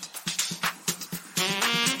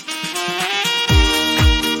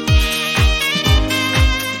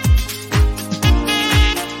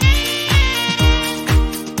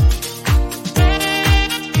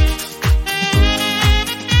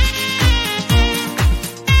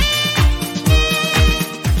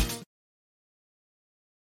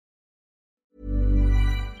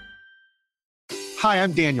 Hi,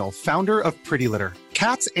 I'm Daniel, founder of Pretty Litter.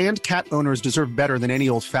 Cats and cat owners deserve better than any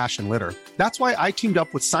old-fashioned litter. That's why I teamed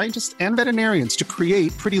up with scientists and veterinarians to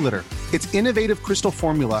create Pretty Litter. Its innovative crystal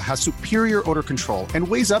formula has superior odor control and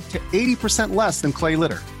weighs up to 80% less than clay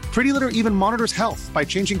litter. Pretty Litter even monitors health by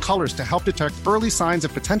changing colors to help detect early signs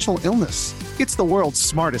of potential illness. It's the world's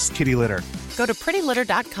smartest kitty litter. Go to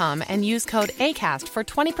prettylitter.com and use code ACAST for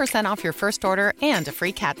 20% off your first order and a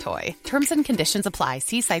free cat toy. Terms and conditions apply.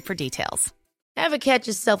 See site for details. Ever catch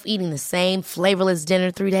yourself eating the same flavorless dinner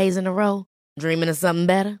 3 days in a row? Dreaming of something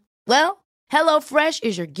better? Well, HelloFresh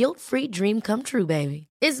is your guilt-free dream come true, baby.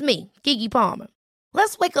 It's me, Keke Palmer.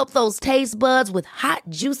 Let's wake up those taste buds with hot,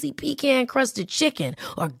 juicy pecan-crusted chicken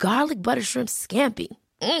or garlic butter shrimp scampi.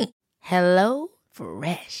 Hello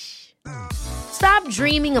Fresh. Stop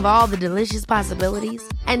dreaming of all the delicious possibilities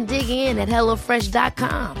and dig in at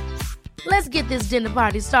HelloFresh.com. Let's get this dinner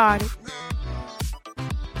party started.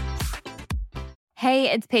 Hey,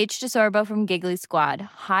 it's Paige DeSorbo from Giggly Squad.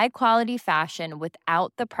 High quality fashion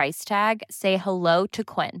without the price tag. Say hello to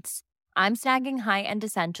Quince. I'm snagging high-end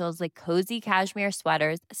essentials like cozy cashmere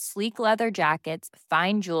sweaters, sleek leather jackets,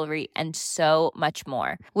 fine jewelry, and so much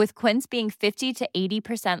more. With Quince being 50 to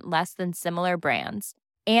 80% less than similar brands.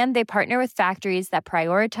 And they partner with factories that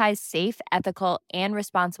prioritize safe, ethical, and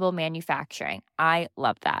responsible manufacturing. I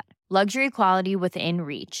love that. Luxury quality within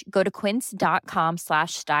reach. Go to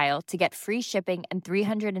quince.com/style to get free shipping and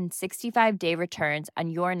 365-day returns on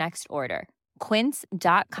your next order.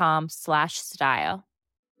 Quince.com/style.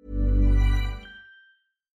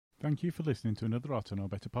 Thank you for listening to another Ought to Know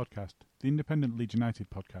Better podcast, the independent Leeds United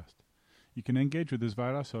podcast. You can engage with us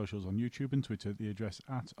via our socials on YouTube and Twitter at the address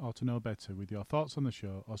 @OughToKnowBetter with your thoughts on the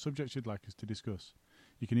show or subjects you'd like us to discuss.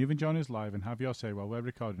 You can even join us live and have your say while we're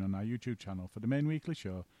recording on our YouTube channel for the main weekly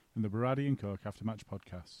show and the Baradi and Coke Aftermatch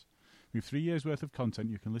podcasts. With 3 years' worth of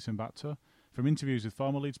content you can listen back to, from interviews with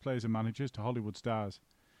former Leeds players and managers to Hollywood stars.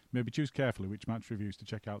 Maybe choose carefully which match reviews to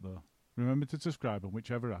check out though. Remember to subscribe on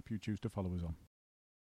whichever app you choose to follow us on.